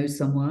 and they know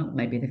someone,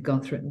 maybe they've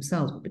gone through it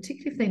themselves, but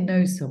particularly if they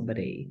know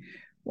somebody,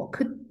 what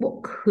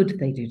could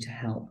they do to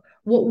help?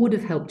 What would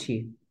have helped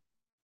you?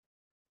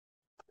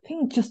 I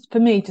think just for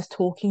me, just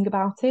talking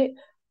about it.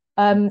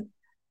 I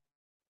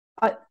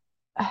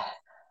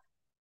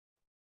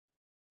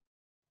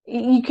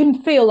You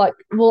can feel like,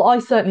 well, I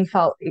certainly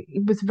felt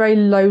it was a very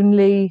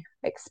lonely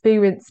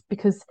experience,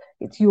 because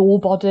it's your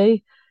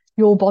body.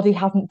 Your body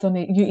hasn't done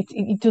it.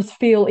 It does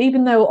feel,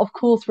 even though of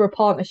course we're a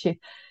partnership,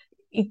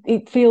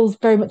 it feels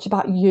very much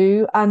about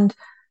you. And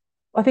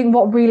I think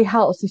what really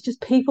helps is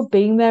just people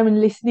being there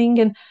and listening,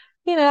 and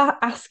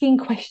asking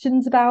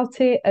questions about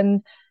it,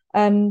 and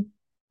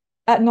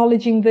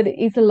acknowledging that it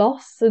is a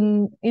loss.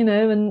 And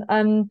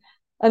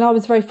I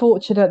was very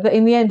fortunate that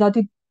in the end I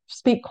did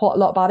speak quite a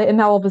lot about it, and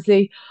now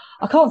obviously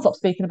I can't stop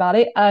speaking about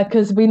it,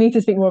 because we need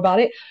to speak more about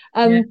it.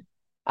 Yeah.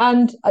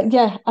 And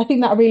yeah, I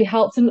think that really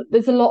helps. And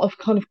there's a lot of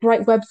kind of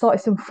great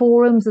websites and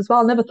forums as well.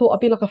 I never thought I'd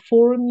be like a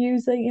forum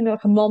user,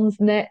 like a mom's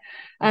net.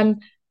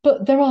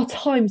 But there are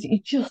times that you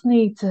just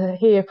need to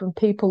hear from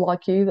people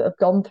like you that have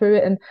gone through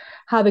it, and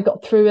how they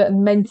got through it,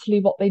 and mentally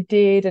what they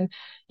did. And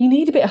you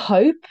need a bit of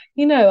hope.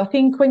 I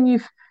think when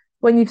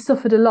you've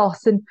suffered a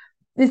loss, and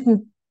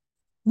listen,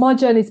 my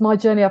journey is my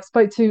journey. I've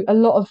spoke to a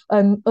lot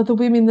of other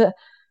women that,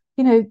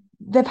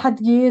 they've had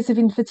years of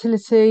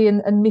infertility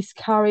and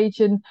miscarriage,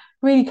 and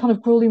really kind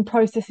of grueling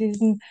processes.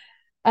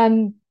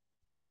 And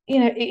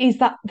it is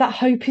that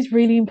hope is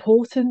really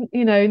important,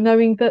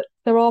 knowing that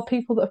there are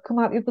people that have come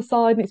out the other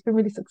side, and it's been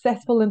really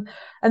successful, and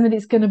that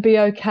it's going to be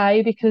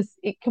okay, because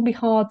it can be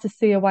hard to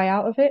see a way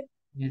out of it.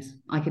 Yes,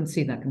 I can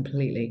see that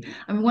completely.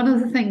 I mean, one of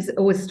the things that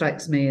always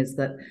strikes me is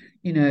that,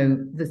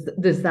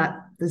 there's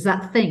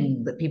that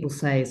thing that people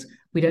say is,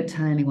 we don't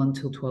tell anyone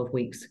till 12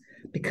 weeks,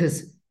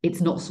 because it's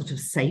not sort of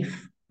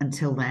safe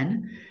until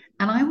then.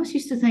 And I always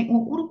used to think,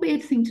 well, what a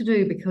weird thing to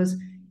do, because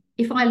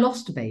if I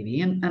lost a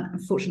baby, and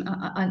unfortunately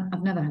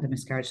I've never had a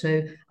miscarriage,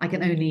 so I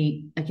can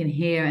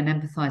hear and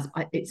empathize.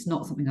 It's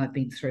not something I've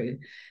been through.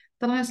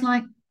 But I was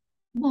like,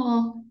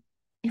 well,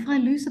 if I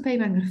lose a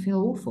baby, I'm going to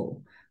feel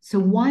awful. So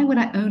why would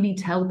I only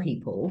tell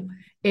people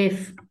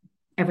if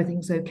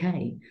everything's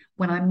okay,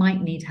 when I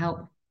might need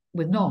help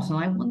with not?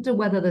 And I wonder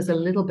whether there's a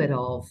little bit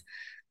of,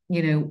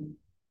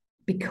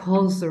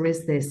 because there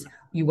is this,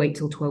 you wait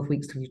till 12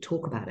 weeks till you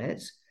talk about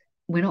it,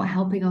 we're not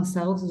helping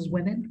ourselves as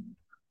women.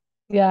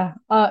 Yeah,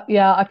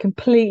 I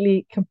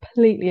completely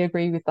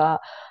agree with that.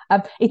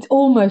 It's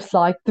almost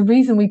like the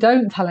reason we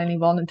don't tell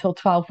anyone until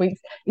 12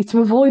 weeks is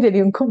to avoid any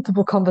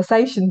uncomfortable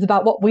conversations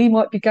about what we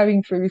might be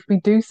going through if we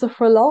do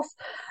suffer a loss,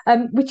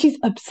 which is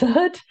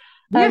absurd,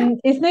 isn't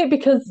it?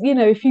 Because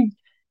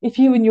if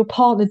you and your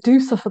partner do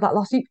suffer that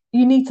loss,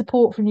 you need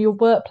support from your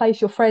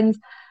workplace, your friends,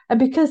 and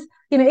because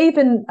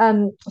even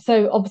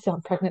so obviously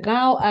I'm pregnant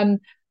now.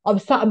 I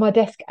was sat at my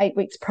desk 8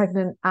 weeks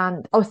pregnant,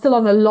 and I was still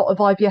on a lot of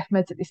IVF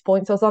meds at this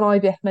point. So I was on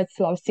IVF meds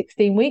till I was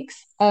 16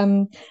 weeks.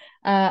 And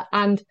I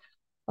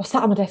was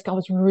sat at my desk. I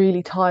was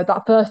really tired.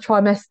 That first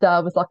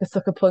trimester was like a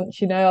sucker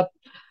punch. I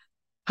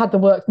had the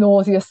work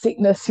nausea,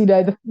 sickness,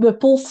 the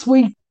full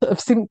suite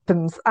of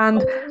symptoms.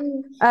 And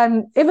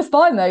it was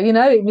fine though.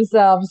 It was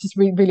I was just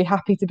really, really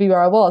happy to be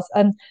where I was.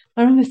 And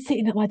I remember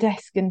sitting at my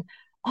desk, and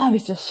I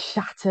was just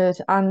shattered,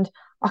 and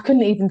I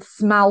couldn't even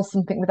smell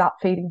something without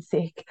feeling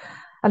sick.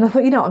 And I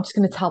thought, I'm just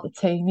going to tell the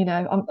team,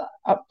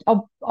 I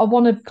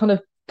want to kind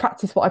of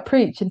practice what I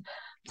preach, and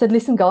said,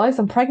 listen, guys,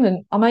 I'm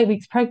pregnant. I'm 8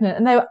 weeks pregnant.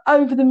 And they were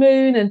over the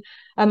moon. And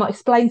I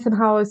explained to them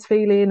how I was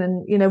feeling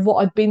and,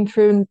 what I'd been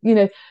through.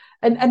 And,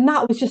 and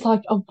that was just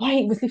like a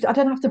weight was lifted. I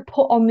don't have to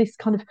put on this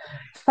kind of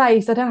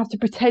face. I don't have to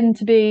pretend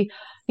to be,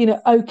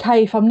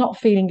 okay if I'm not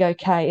feeling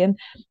okay. And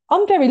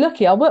I'm very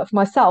lucky. I work for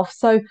myself.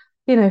 So,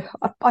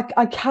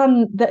 I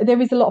can,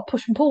 there is a lot of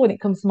push and pull when it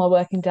comes to my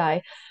working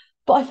day.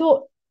 But I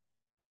thought,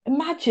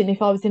 imagine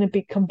if I was in a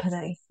big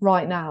company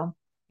right now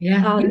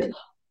Yeah. and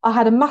I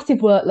had a massive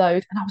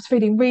workload and I was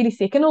feeling really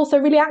sick and also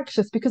really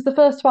anxious, because the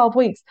first 12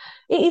 weeks,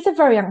 it is a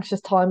very anxious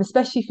time,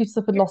 especially if you've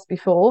suffered loss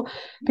before,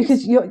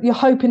 because you're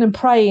hoping and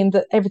praying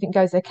that everything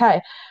goes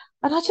okay.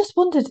 And I just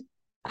wondered,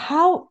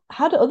 how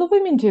do other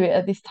women do it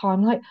at this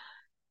time? Like,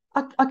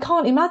 I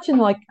can't imagine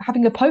like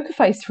having a poker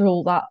face through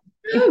all that.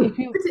 No, If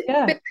you,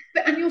 yeah.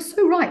 and you're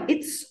so right.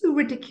 It's so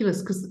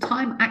ridiculous because the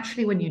time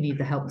actually when you need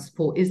the help and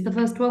support is the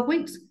first 12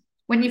 weeks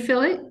when you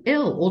feel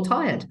ill or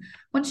tired.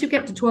 Once you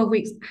get to 12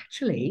 weeks,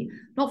 actually,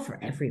 not for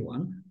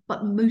everyone,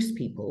 but most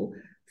people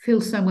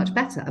feel so much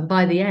better. And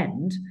by the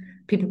end,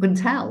 people can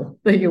tell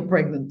that you're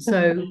pregnant.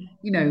 So,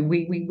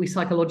 we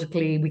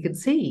psychologically, we can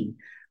see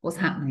what's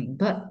happening.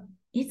 But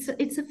it's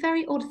a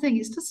very odd thing.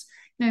 It's just,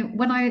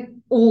 when I,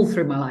 all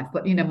through my life,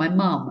 but, my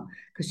mum,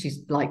 because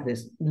she's like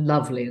this,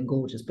 lovely and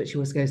gorgeous, but she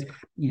always goes,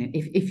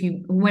 if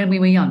you, when we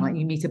were young, like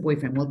you meet a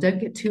boyfriend, well, don't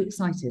get too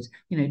excited,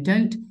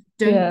 don't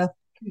Yeah.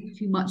 think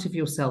too much of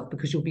yourself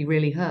because you'll be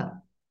really hurt.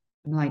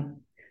 I'm like,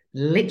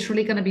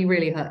 literally going to be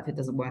really hurt if it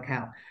doesn't work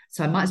out.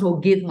 So I might as well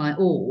give my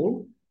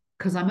all,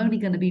 because I'm only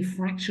going to be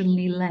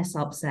fractionally less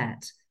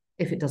upset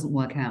if it doesn't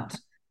work out.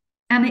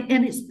 And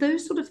it's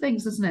those sort of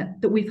things, isn't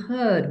it, that we've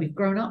heard, we've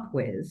grown up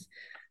with,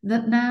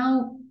 that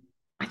now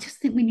I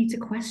just think we need to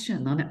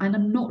question, and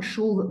I'm not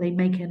sure that they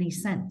make any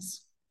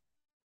sense.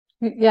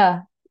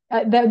 Yeah,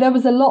 there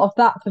was a lot of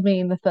that for me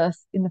in the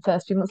first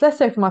few months, less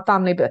so for my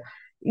family, but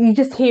you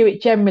just hear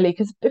it generally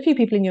because a few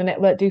people in your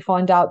network do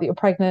find out that you're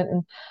pregnant,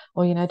 and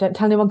or don't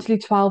tell anyone until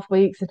you're 12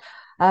 weeks.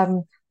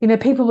 And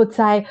people would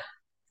say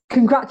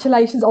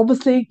congratulations,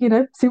 obviously,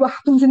 see what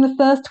happens in the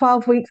first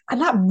 12 weeks,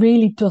 and that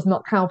really does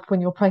not help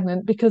when you're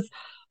pregnant, because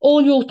all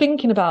you're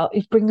thinking about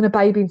is bringing a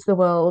baby into the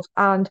world,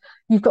 and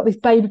you've got this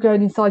baby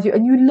growing inside you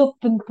and you love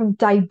them from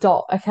day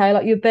dot. Okay,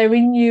 like they're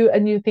in you,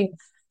 and you think,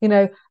 you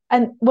know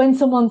and when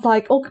someone's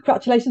like, oh,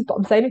 congratulations, but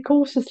I'm saying it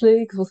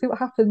cautiously because we'll see what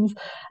happens,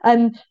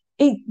 and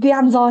the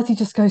anxiety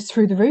just goes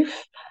through the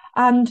roof.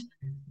 And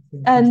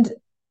and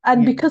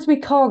and Yeah. because we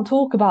can't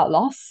talk about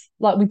loss,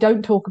 like we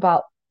don't talk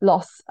about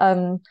loss,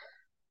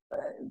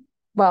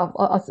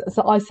 well,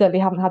 so I certainly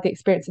haven't had the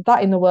experience of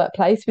that in the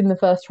workplace within the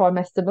first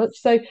trimester much.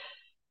 So,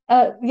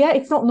 yeah,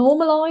 it's not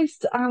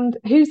normalised. And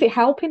who's it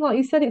helping? Like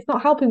you said, it's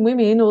not helping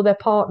women or their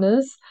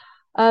partners,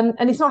 and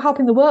it's not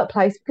helping the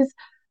workplace, because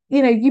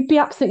you'd be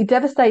absolutely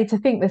devastated to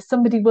think there's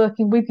somebody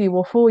working with you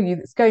or for you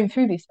that's going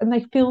through this, and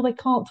they feel they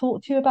can't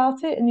talk to you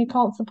about it, and you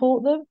can't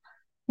support them.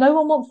 No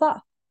one wants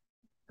that.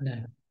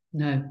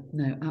 No,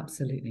 no,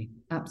 absolutely,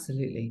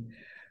 absolutely.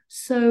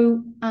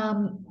 So,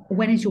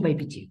 when is your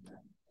baby due?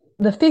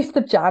 The 5th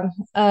of Jan.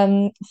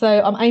 So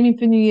I'm aiming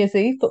for New Year's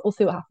Eve, but we'll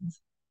see what happens.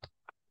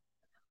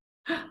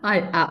 I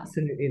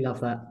absolutely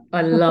love that.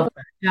 I love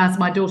that. Yes,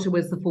 my daughter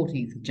was the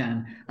 14th of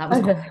Jan. That was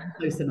quite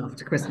close enough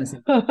to Christmas.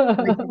 But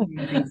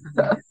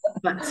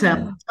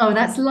oh,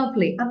 that's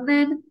lovely. And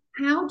then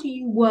how do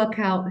you work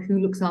out who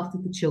looks after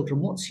the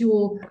children? What's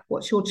your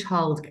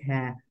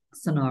childcare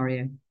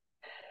scenario?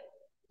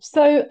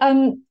 So,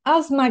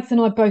 as Mags and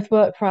I both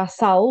work for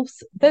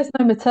ourselves, there's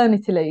no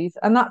maternity leave,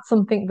 and that's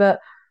something that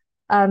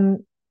um,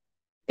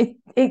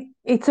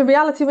 it's a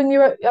reality when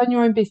you're on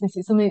your own business.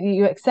 It's something that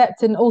you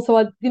accept, and also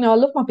I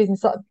love my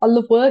business. I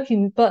love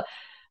working, but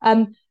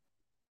um,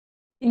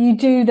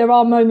 there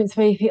are moments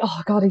where you think,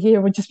 oh God, a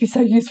year would just be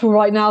so useful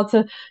right now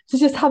to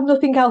just have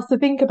nothing else to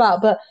think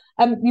about. But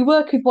you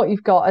work with what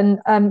you've got,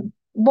 and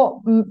what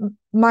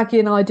Maggie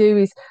and I do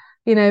is,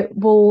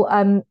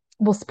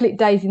 we'll split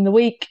days in the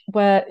week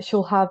where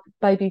she'll have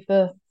baby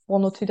for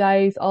 1 or 2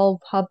 days. I'll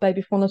have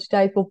baby for 1 or 2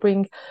 days. We'll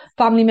bring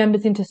family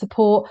members in to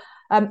support.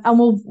 And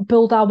we'll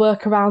build our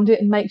work around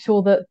it and make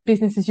sure that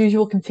business as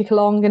usual can tick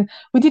along. And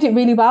we did it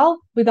really well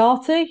with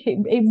Artie.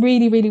 It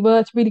really, really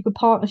worked. Really good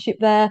partnership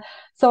there.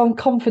 So I'm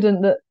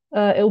confident that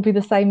it'll be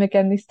the same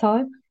again this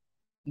time.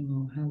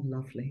 Oh, how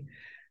lovely.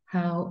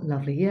 How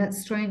lovely. Yeah,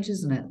 it's strange,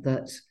 isn't it,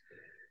 that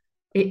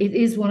it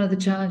is one of the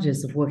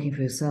challenges of working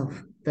for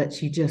yourself,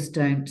 that you just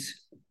don't,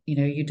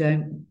 you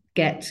don't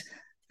get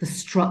the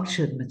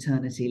structured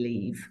maternity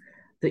leave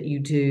that you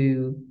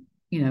do,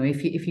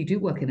 if you do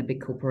work in a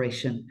big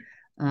corporation.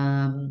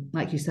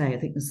 Like you say, I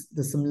think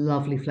there's some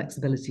lovely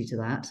flexibility to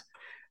that.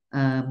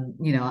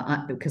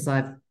 Because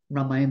I've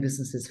run my own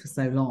businesses for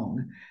so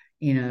long,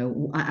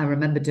 I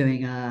remember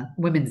doing a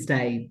Women's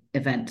Day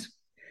event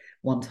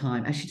one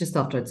time, actually just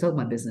after I'd sold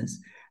my business.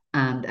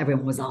 and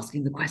everyone was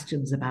asking the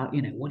questions about,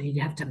 what did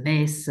you have to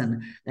miss?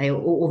 And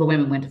all the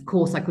women went, of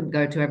course, I couldn't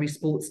go to every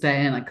sports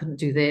day, and I couldn't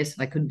do this,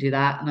 and I couldn't do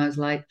that. And I was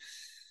like,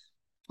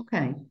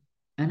 okay,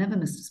 I never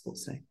missed a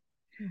sports day.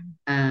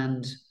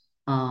 And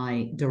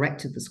I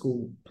directed the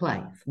school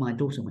play for my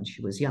daughter when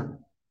she was young.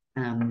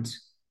 And,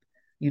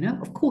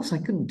 of course, I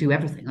couldn't do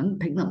everything. I couldn't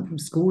pick them up from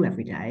school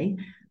every day,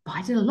 but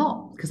I did a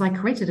lot because I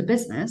created a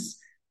business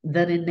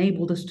that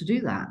enabled us to do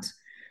that.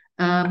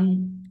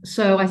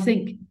 So I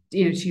think,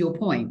 to your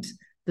point,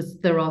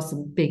 there are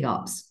some big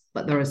ups,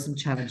 but there are some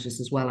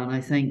challenges as well. And I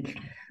think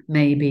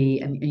maybe,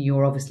 and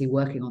you're obviously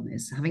working on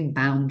this, having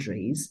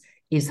boundaries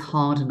is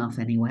hard enough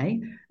anyway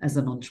as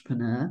an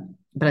entrepreneur.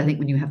 But I think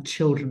when you have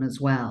children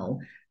as well,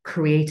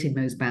 creating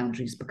those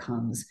boundaries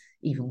becomes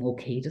even more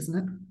key, doesn't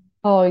it?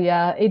 Oh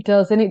yeah, it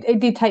does. And it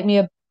did take me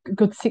a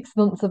good 6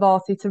 months of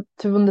Artie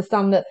to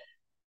understand that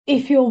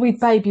if you're with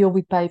baby, you're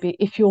with baby.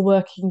 If you're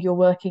working, you're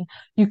working.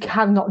 You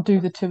cannot do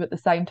the two at the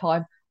same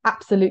time.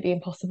 Absolutely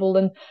impossible.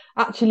 And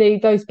actually,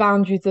 those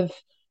boundaries of,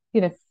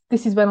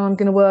 this is when I'm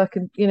going to work,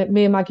 and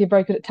me and Maggie are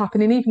very good at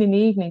tapping in, even in the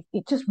evening.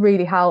 It just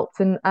really helped.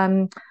 And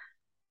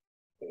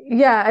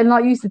yeah, and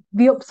like you said,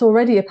 the ups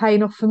already are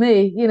paying off for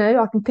me.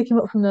 I can pick him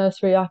up from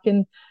nursery. I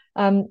can,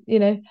 what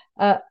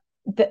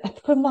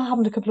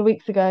happened a couple of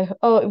weeks ago.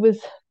 Oh, it was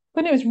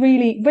when it was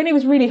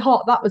really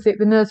hot. That was it.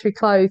 The nursery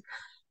closed.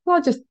 Well, I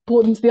just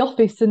brought him to the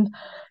office, and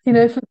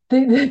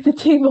the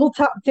team all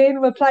tapped in.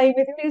 We're playing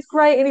with him. It was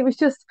great, and it was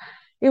just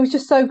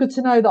so good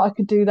to know that I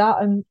could do that.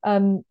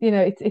 And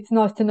it's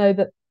nice to know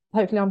that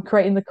hopefully I'm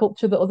creating the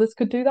culture that others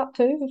could do that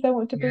too if they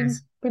want to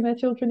bring their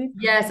children in.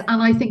 Yes,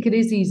 and I think it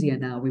is easier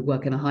now. We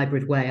work in a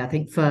hybrid way. I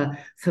think for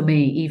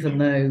me, even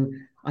though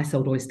I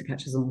sold oyster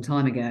catchers a long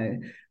time ago,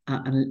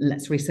 and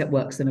Let's Reset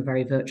works in a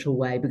very virtual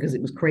way because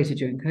it was created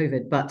during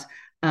COVID, but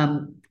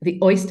the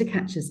oyster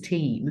catchers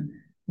team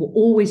were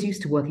always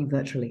used to working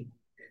virtually.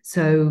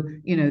 So,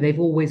 they've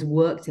always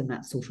worked in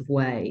that sort of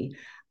way.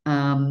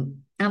 And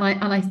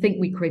I think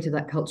we created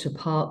that culture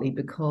partly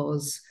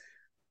because,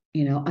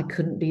 I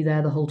couldn't be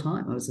there the whole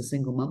time. I was a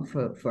single mum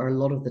for a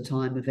lot of the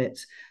time of it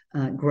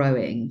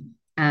growing.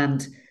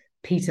 And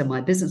Peter, my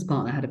business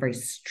partner, had a very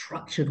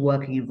structured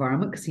working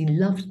environment because he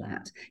loved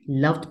that. He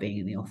loved being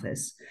in the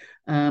office.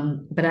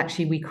 But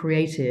actually, we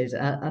created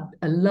a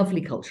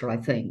lovely culture, I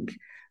think,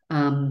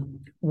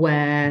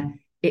 where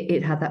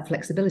it had that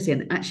flexibility.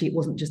 And actually, it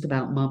wasn't just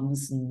about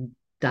mums and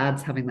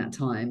dads having that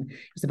time.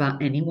 It was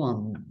about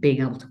anyone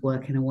being able to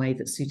work in a way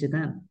that suited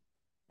them.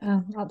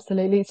 Oh,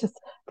 absolutely. It's just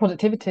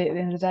productivity at the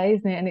end of the day,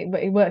 isn't it? And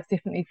it works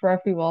differently for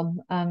everyone.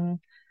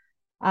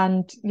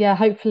 And yeah,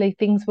 hopefully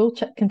things will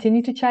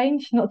continue to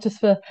change, not just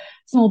for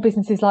small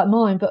businesses like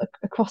mine, but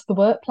across the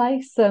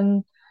workplace.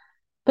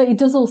 But it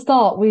does all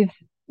start with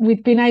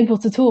being able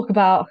to talk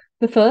about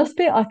the first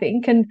bit, I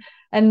think,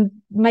 and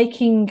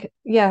making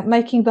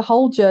the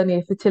whole journey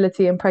of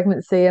fertility and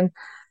pregnancy,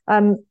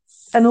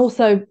 and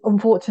also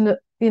unfortunate,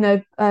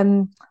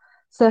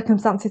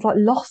 circumstances like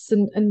loss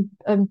and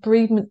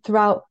bereavement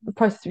throughout the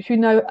process, which we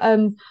know a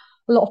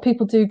lot of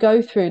people do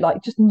go through,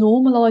 like just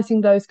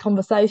normalizing those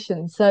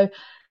conversations. So,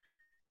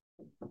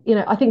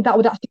 I think that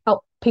would actually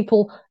help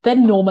people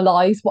then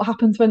normalize what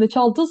happens when the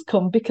child does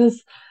come,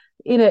 because,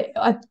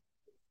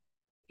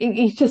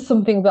 it's just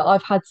something that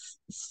I've had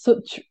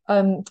such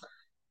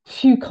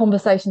few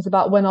conversations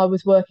about when I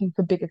was working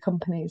for bigger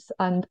companies,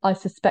 and I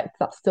suspect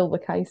that's still the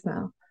case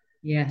now.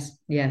 Yes.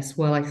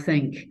 Well, I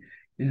think,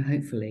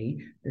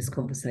 hopefully this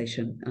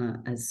conversation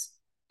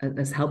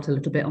has helped a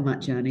little bit on that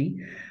journey.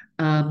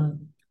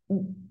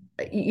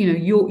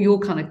 You're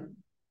kind of,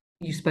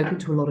 you've spoken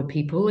to a lot of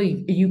people. Are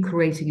you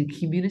creating a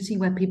community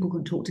where people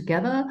can talk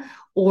together,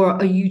 or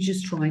are you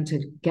just trying to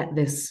get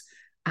this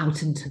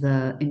out into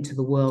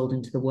the world,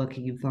 into the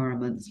working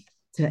environment,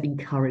 to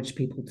encourage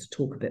people to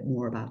talk a bit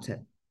more about it?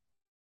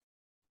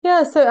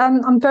 Yeah, so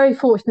I'm very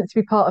fortunate to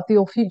be part of the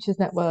All Futures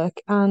Network,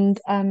 and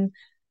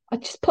I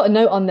just put a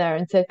note on there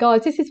and said,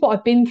 guys, this is what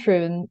I've been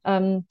through,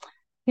 and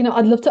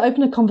I'd love to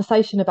open a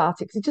conversation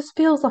about it because it just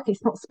feels like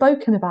it's not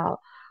spoken about.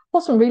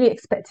 Wasn't really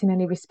expecting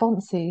any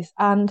responses,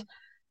 and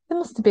there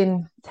must have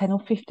been 10 or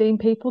 15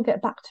 people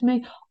get back to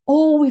me,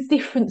 all with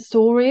different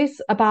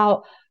stories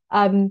about,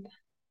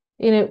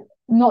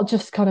 not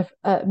just kind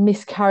of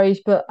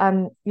miscarriage, but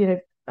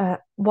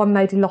one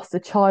lady lost a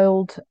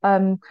child.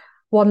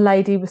 One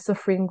lady was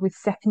suffering with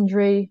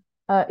secondary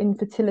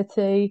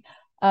infertility.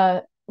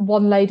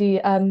 One lady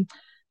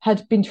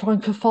had been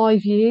trying for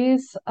 5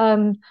 years.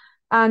 And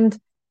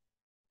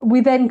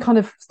we then kind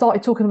of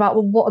started talking about,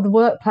 well,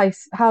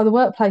 how are the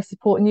workplace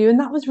supporting you? And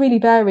that was really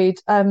varied.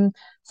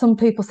 Some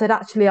people said,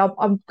 actually, I've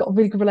got a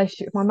really good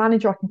relationship with my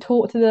manager. I can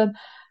talk to them.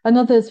 And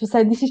others were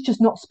saying, this is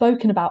just not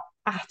spoken about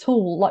at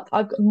all. Like,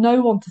 I've got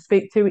no one to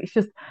speak to. It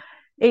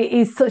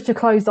is such a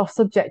closed off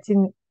subject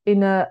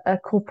in a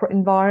corporate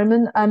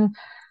environment. And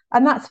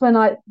that's when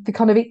the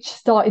kind of itch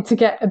started to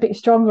get a bit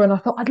stronger. And I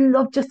thought, I'd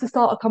love just to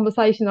start a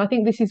conversation. I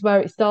think this is where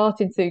it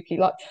started, Suki,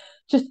 like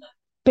just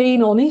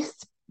being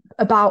honest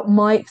about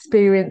my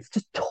experience,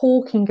 just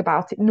talking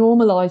about it,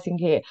 normalizing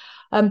it.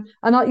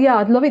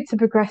 I'd love it to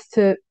progress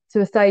to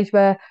a stage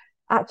where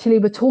actually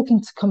we're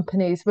talking to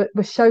companies, we're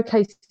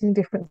showcasing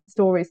different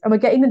stories, and we're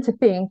getting them to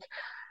think,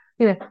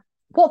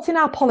 what's in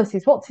our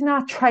policies, what's in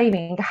our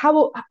training,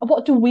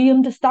 what do we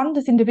understand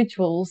as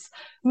individuals,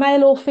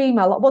 male or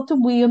female, like what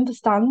do we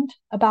understand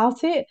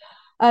about it?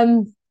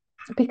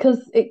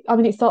 Because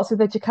it starts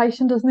with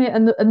education, doesn't it?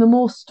 And the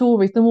more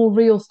stories, the more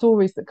real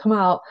stories that come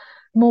out,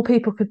 the more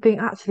people could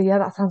think, actually, yeah,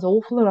 that sounds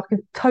awful, and I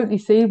can totally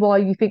see why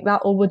you think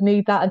that or would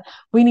need that, and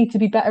we need to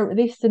be better at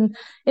this. And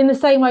in the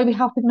same way we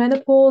have with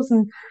menopause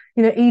and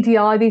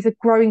EDI, these are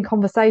growing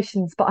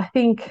conversations, but I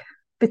think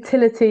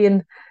fertility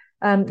and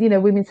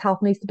women's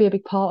health needs to be a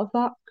big part of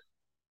that.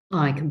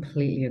 I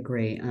completely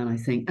agree. And I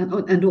think,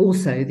 and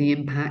also the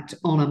impact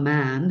on a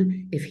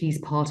man if he's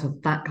part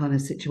of that kind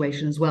of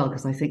situation as well,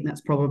 because I think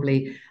that's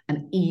probably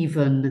an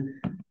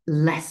even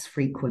less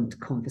frequent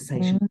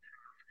conversation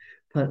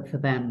for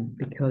them,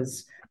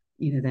 because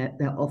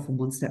they're often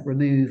one step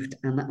removed.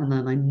 And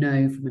then I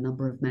know from a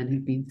number of men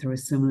who've been through a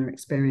similar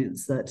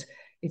experience that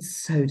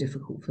it's so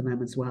difficult for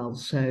them as well.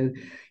 So,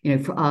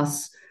 for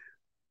us,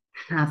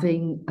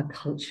 having a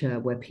culture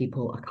where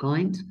people are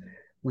kind,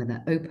 where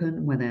they're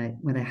open, where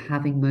they're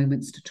having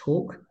moments to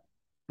talk.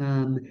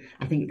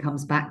 I think it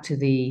comes back to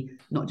the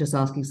not just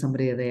asking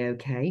somebody are they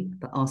okay,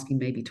 but asking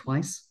maybe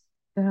twice.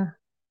 Yeah,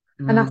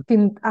 and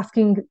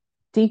asking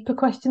deeper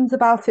questions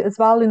about it as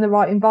well in the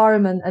right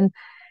environment, and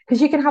because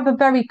you can have a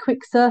very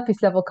quick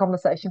surface level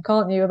conversation,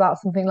 can't you, about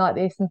something like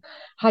this and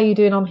how you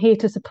doing? I'm here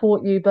to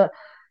support you, but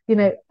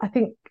I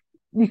think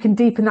you can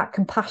deepen that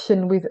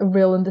compassion with a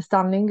real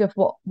understanding of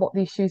what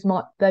the issues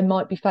they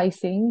might be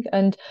facing.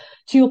 And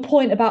to your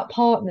point about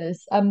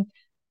partners,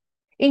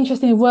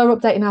 interestingly, we're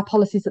updating our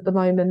policies at the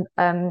moment,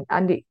 and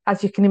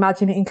as you can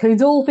imagine, it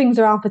includes all things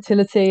around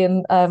fertility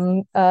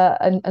and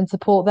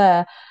support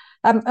there.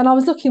 And I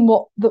was looking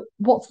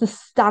what's the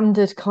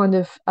standard kind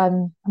of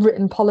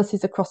written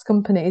policies across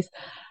companies,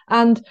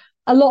 and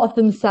a lot of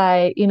them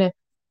say,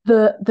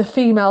 the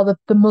female,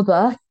 the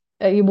mother,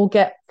 you will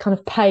get kind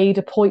of paid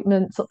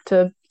appointments up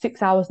to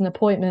 6 hours an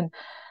appointment,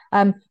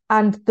 and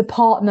the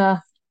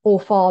partner or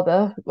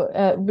father,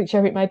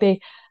 whichever it may be,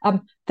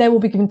 they will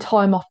be given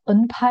time off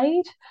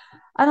unpaid.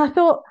 And I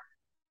thought,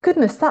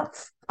 goodness, that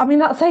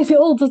says it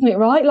all, doesn't it?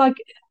 Right? Like,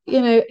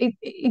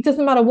 it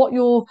doesn't matter what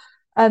your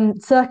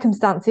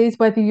circumstances,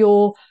 whether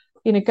you're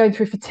going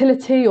through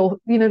fertility or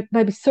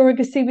maybe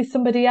surrogacy with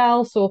somebody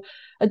else or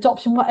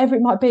adoption, whatever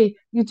it might be,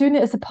 you're doing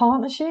it as a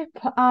partnership.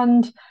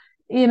 And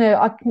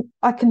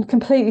I can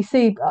completely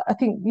see. I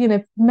think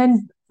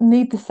men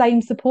need the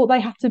same support. They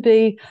have to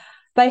be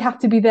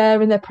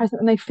there and they're present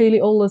and they feel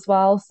it all as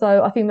well.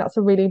 So I think that's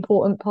a really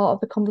important part of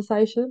the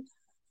conversation.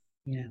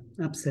 Yeah,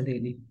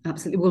 absolutely.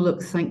 Well,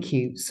 look, thank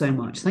you so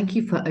much. Thank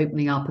you for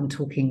opening up and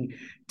talking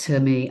to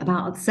me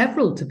about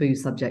several taboo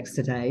subjects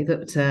today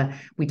that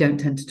we don't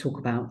tend to talk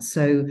about.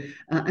 So,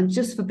 and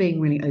just for being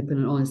really open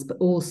and honest, but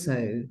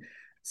also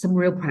some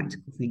real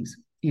practical things.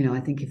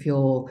 I think if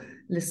you're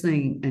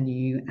listening and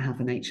you have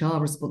an HR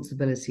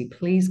responsibility,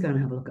 please go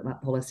and have a look at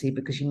that policy,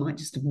 because you might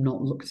just have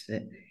not looked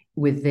at it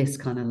with this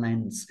kind of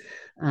lens.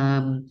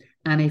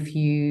 And if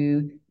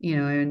you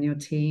are in your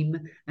team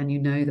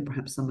and that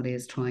perhaps somebody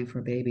is trying for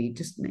a baby,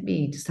 just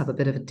have a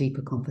bit of a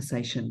deeper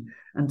conversation.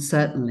 And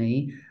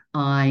certainly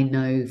I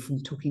know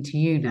from talking to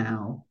you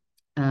now,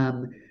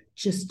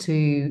 just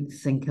to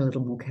think a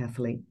little more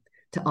carefully,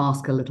 to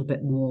ask a little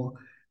bit more,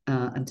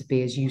 and to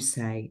be, as you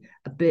say,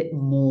 a bit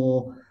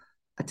more,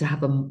 to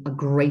have a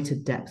greater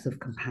depth of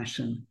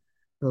compassion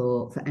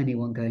for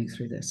anyone going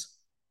through this.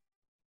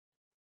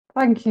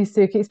 Thank you,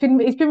 Suki. It's been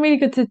really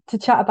good to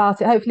chat about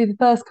it. Hopefully the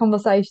first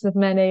conversation of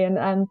many,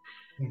 and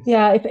yes.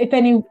 Yeah, if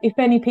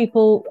any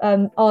people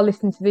are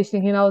listening to this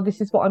thinking, oh,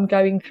 this is what I'm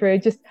going through,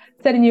 just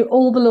sending you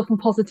all the love and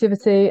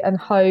positivity and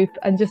hope,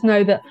 and just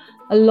know that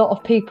a lot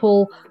of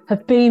people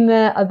have been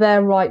there, are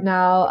there right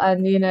now,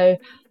 and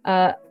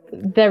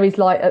there is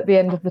light at the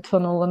end of the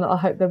tunnel, and I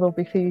hope there will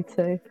be for you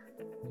too.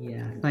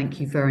 Yeah, thank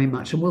you very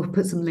much. And we'll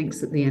put some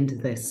links at the end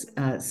of this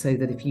so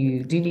that if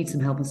you do need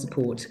some help and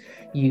support,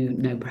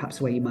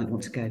 perhaps where you might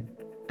want to go.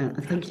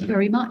 Thank you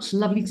very much.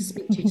 Lovely to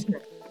speak to you today.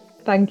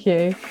 Thank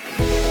you.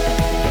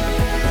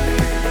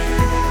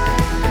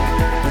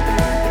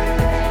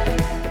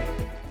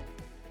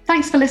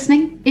 Thanks for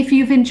listening. If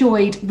you've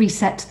enjoyed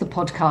Reset the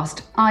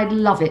podcast, I'd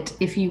love it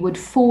if you would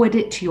forward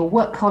it to your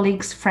work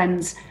colleagues,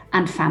 friends,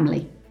 and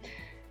family.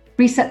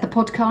 Reset the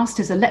podcast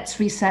is a Let's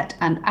Reset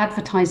and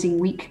Advertising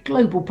Week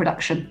global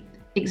production.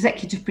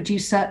 Executive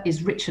producer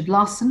is Richard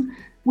Larson,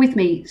 with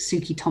me,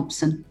 Suki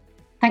Thompson.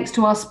 Thanks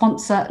to our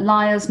sponsor,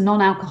 Lyre's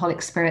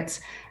Non-Alcoholic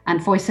Spirits, and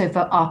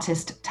voiceover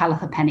artist,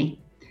 Talitha Penny.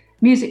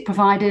 Music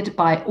provided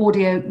by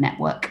Audio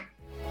Network.